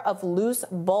number of loose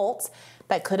bolts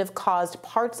that could have caused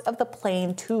parts of the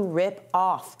plane to rip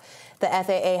off. The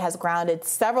FAA has grounded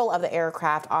several of the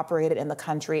aircraft operated in the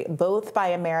country, both by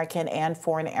American and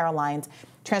foreign airlines.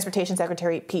 Transportation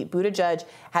Secretary Pete Buttigieg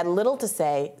had little to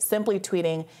say, simply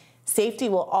tweeting, "Safety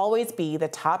will always be the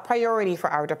top priority for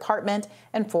our department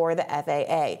and for the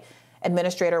FAA."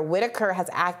 Administrator Whitaker has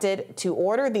acted to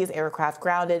order these aircraft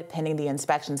grounded pending the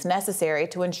inspections necessary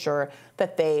to ensure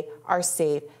that they are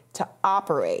safe to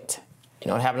operate. You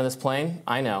know what happened to this plane?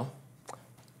 I know.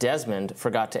 Desmond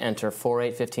forgot to enter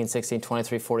 48, 15, 16,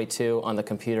 23, 42 on the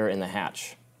computer in the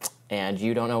hatch. And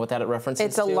you don't know what that reference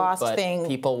is to? It's a lost thing.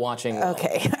 People watching will.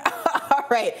 Okay. All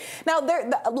right. Now,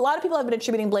 a lot of people have been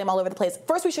attributing blame all over the place.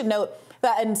 First, we should note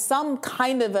that in some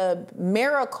kind of a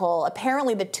miracle,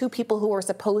 apparently the 2 people who were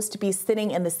supposed to be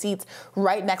sitting in the seats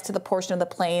right next to the portion of the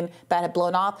plane that had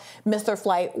blown off missed their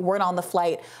flight, weren't on the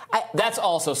flight. That's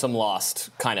also some Lost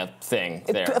kind of thing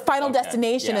there. Final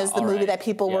Destination is the movie that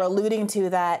people were alluding to,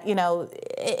 that, you know,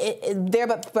 there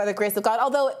but by the grace of God.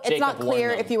 Although it's Jacob not clear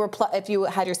if you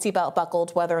had your seatbelt buckled,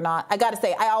 whether or not. I got to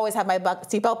say, I always have my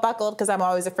seatbelt buckled because I'm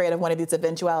always afraid of one of these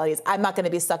eventualities. I'm not going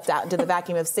to be sucked out into the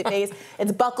vacuum of space.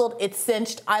 It's buckled, it's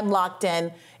cinched, I'm locked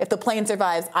in. If the plane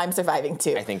survives, I'm surviving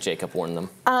too. I think Jacob warned them.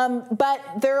 But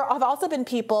there have also been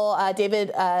people,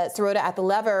 David Sirota at The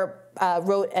Lever,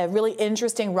 wrote a really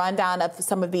interesting rundown of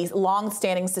some of these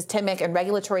long-standing systemic and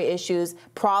regulatory issues,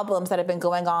 problems that have been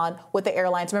going on with the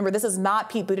airlines. Remember, this is not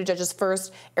Pete Buttigieg's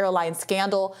first airline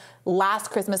scandal. Last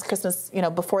Christmas,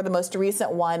 before the most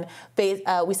recent one,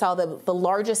 we saw the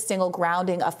largest single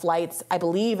grounding of flights, I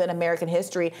believe, in American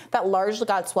history. That largely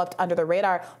got swept under the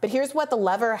radar. But here's what the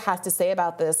lever has to say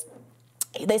about this.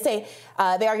 They say,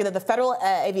 they argue that the Federal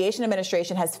Aviation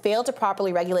Administration has failed to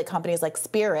properly regulate companies like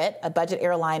Spirit, a budget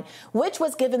airline, which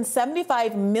was given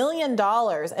 $75 million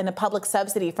in a public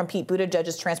subsidy from Pete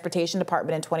Buttigieg's Transportation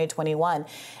Department in 2021,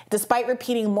 despite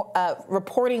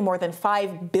reporting more than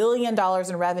 $5 billion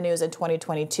in revenues in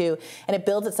 2022. And it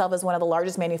bills itself as one of the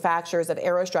largest manufacturers of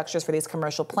aerostructures for these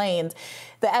commercial planes.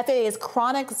 The FAA's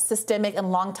chronic, systemic, and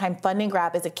long-time funding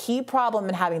gap is a key problem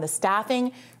in having the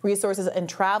staffing, resources, and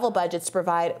travel budgets to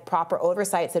provide proper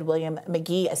oversight, said William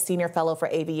McGee, a senior fellow for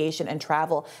aviation and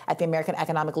travel at the American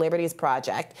Economic Liberties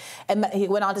Project. And he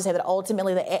went on to say that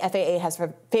ultimately the FAA has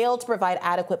failed to provide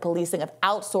adequate policing of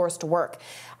outsourced work.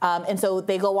 And so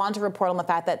they go on to report on the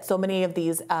fact that so many of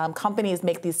these companies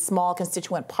make these small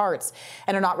constituent parts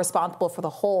and are not responsible for the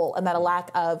whole, and that a lack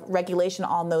of regulation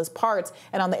on those parts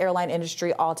and on the airline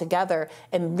industry altogether,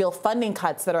 and real funding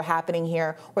cuts that are happening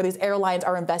here, where these airlines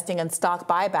are investing in stock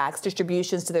buybacks,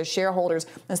 distributions to their shareholders,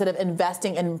 instead of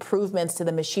investing in improvements to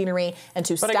the machinery and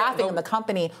to staffing in the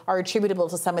company, are attributable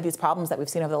to some of these problems that we've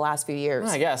seen over the last few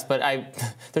years. I guess, but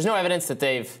there's no evidence that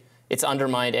it's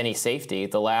undermined any safety.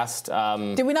 The last...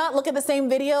 Did we not look at the same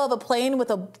video of a plane with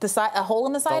a hole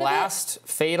in the side of it? The last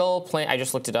fatal plane, I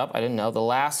just looked it up, I didn't know. The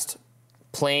last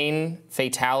plane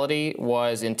fatality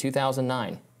was in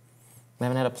 2009. We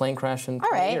haven't had a plane crash in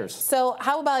 20 years. So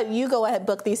how about you go ahead and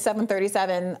book these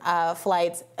 737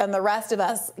 flights, and the rest of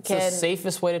us can... It's the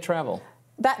safest way to travel.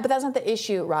 But that's not the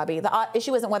issue, Robbie. The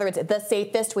issue isn't whether it's the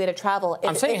safest way to travel.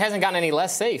 I'm saying it hasn't gotten any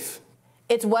less safe.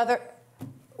 It's whether...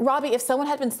 Robbie, if someone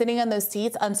had been sitting on those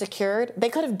seats unsecured, they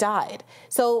could have died.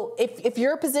 So if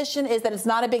your position is that it's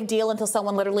not a big deal until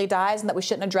someone literally dies and that we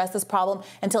shouldn't address this problem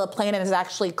until a plane is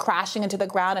actually crashing into the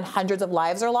ground and hundreds of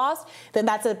lives are lost, then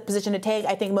that's a position to take.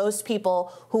 I think most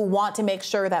people who want to make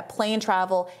sure that plane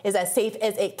travel is as safe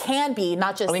as it can be,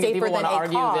 not just safer than a car. People want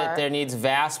to argue that there needs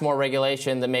vast more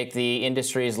regulation that make the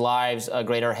industry's lives a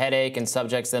greater headache and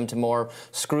subjects them to more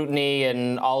scrutiny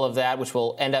and all of that, which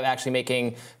will end up actually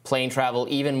making plane travel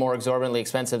even more exorbitantly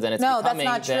expensive than it's becoming.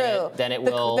 No, that's not true. Then it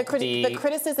will the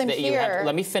criticism here...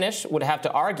 Let me finish. Would have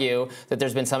to argue that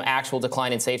there's been some actual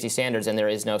decline in safety standards, and there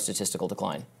is no statistical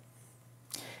decline.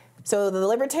 So the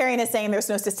libertarian is saying there's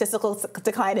no statistical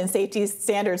decline in safety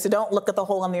standards, so don't look at the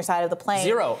hole on your side of the plane.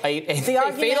 Zero. A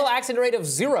fatal accident rate of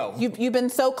 0. You've been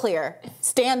so clear.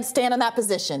 Stand on that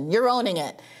position. You're owning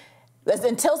it.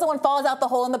 Until someone falls out the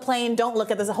hole in the plane, don't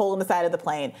look at this hole in the side of the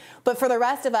plane. But for the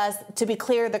rest of us, to be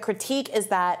clear, the critique is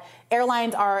that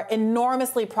airlines are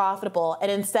enormously profitable, and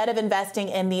instead of investing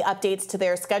in the updates to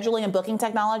their scheduling and booking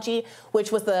technology,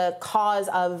 which was the cause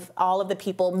of all of the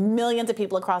people, millions of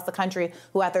people across the country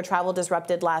who had their travel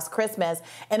disrupted last Christmas,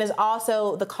 and is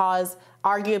also the cause,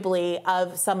 arguably,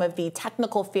 of some of the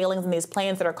technical failings in these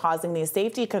planes that are causing these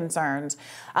safety concerns.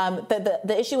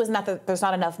 The issue is not that there's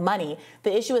not enough money.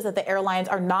 The issue is that the airlines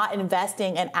are not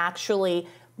investing in actually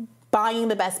buying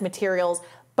the best materials,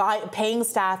 paying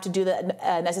staff to do the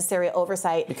necessary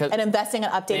oversight, and investing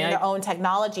and updating their own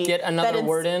technology. Get another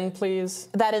word in, please.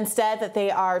 That instead that they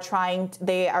are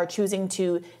choosing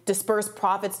to disperse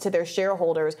profits to their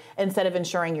shareholders instead of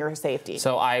ensuring your safety.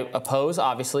 So I oppose,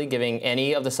 obviously, giving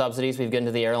any of the subsidies we've given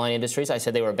to the airline industries. I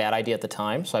said they were a bad idea at the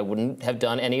time, so I wouldn't have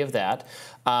done any of that.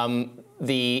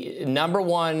 The number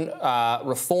one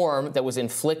reform that was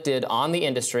inflicted on the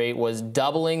industry was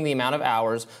doubling the amount of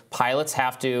hours pilots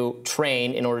have to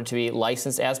train in order to be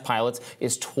licensed as pilots,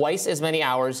 is twice as many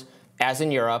hours as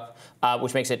in Europe,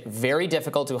 which makes it very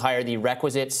difficult to hire the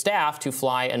requisite staff to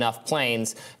fly enough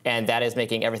planes, and that is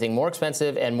making everything more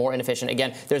expensive and more inefficient.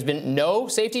 Again, there's been no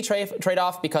safety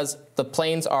trade-off because the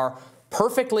planes are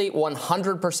perfectly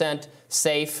 100%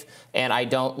 safe, and I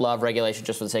don't love regulation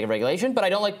just for the sake of regulation, but I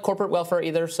don't like corporate welfare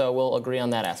either, so we'll agree on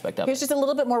that aspect of it. Here's just a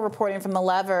little bit more reporting from the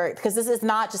lever, because this is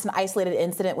not just an isolated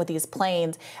incident with these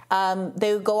planes.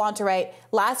 They go on to write,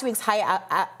 last week's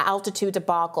high-altitude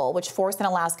debacle, which forced an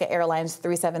Alaska Airlines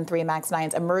 373 MAX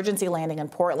 9's emergency landing in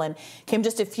Portland, came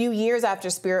just a few years after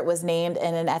Spirit was named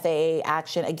in an FAA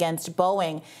action against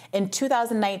Boeing. In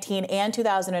 2019 and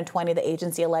 2020, the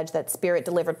agency alleged that Spirit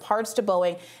delivered parts to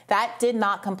Boeing that did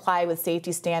not comply with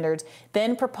safety standards,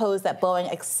 then proposed that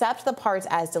Boeing accept the parts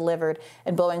as delivered,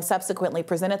 and Boeing subsequently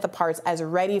presented the parts as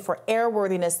ready for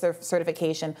airworthiness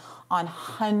certification on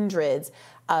hundreds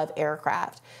of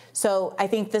aircraft. So I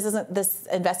think this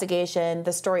investigation,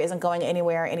 this story isn't going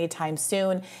anywhere anytime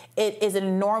soon. It is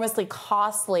enormously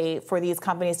costly for these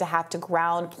companies to have to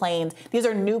ground planes. These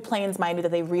are new planes, mind you,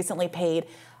 that they recently paid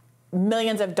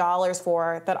millions of dollars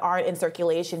for that aren't in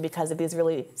circulation because of these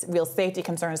real safety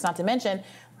concerns, not to mention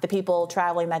the people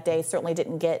traveling that day certainly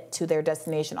didn't get to their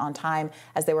destination on time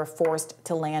as they were forced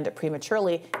to land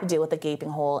prematurely to deal with the gaping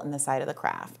hole in the side of the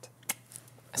craft.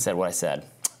 I said what I said.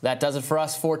 That does it for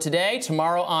us for today.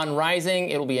 Tomorrow on Rising,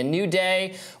 it'll be a new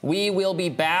day. We will be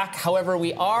back. However,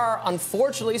 we are,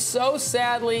 unfortunately, so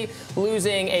sadly,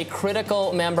 losing a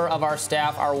critical member of our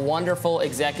staff, our wonderful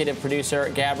executive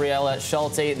producer, Gabriella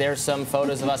Schulte. There's some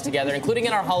photos of us together, including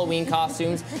in our Halloween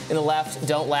costumes. In the left,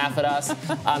 don't laugh at us.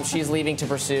 She's leaving to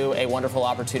pursue a wonderful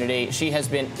opportunity. She has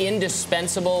been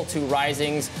indispensable to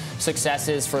Rising's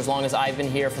successes for as long as I've been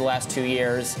here for the last 2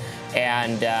 years.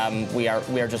 And we are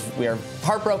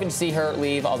heartbroken to see her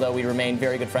leave, although we remain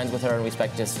very good friends with her and we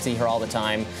expect to see her all the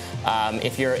time.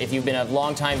 If you've been a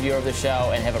longtime viewer of the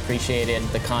show and have appreciated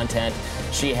the content,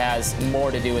 she has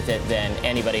more to do with it than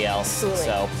anybody else. Truly.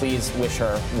 So please wish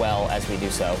her well as we do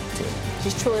so too.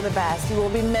 She's truly the best. You will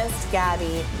be missed,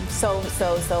 Gabby,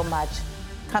 so much.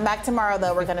 Come back tomorrow,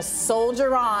 though. We're going to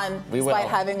soldier on despite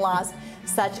having lost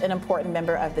such an important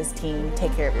member of this team.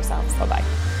 Take care of yourselves. Bye-bye.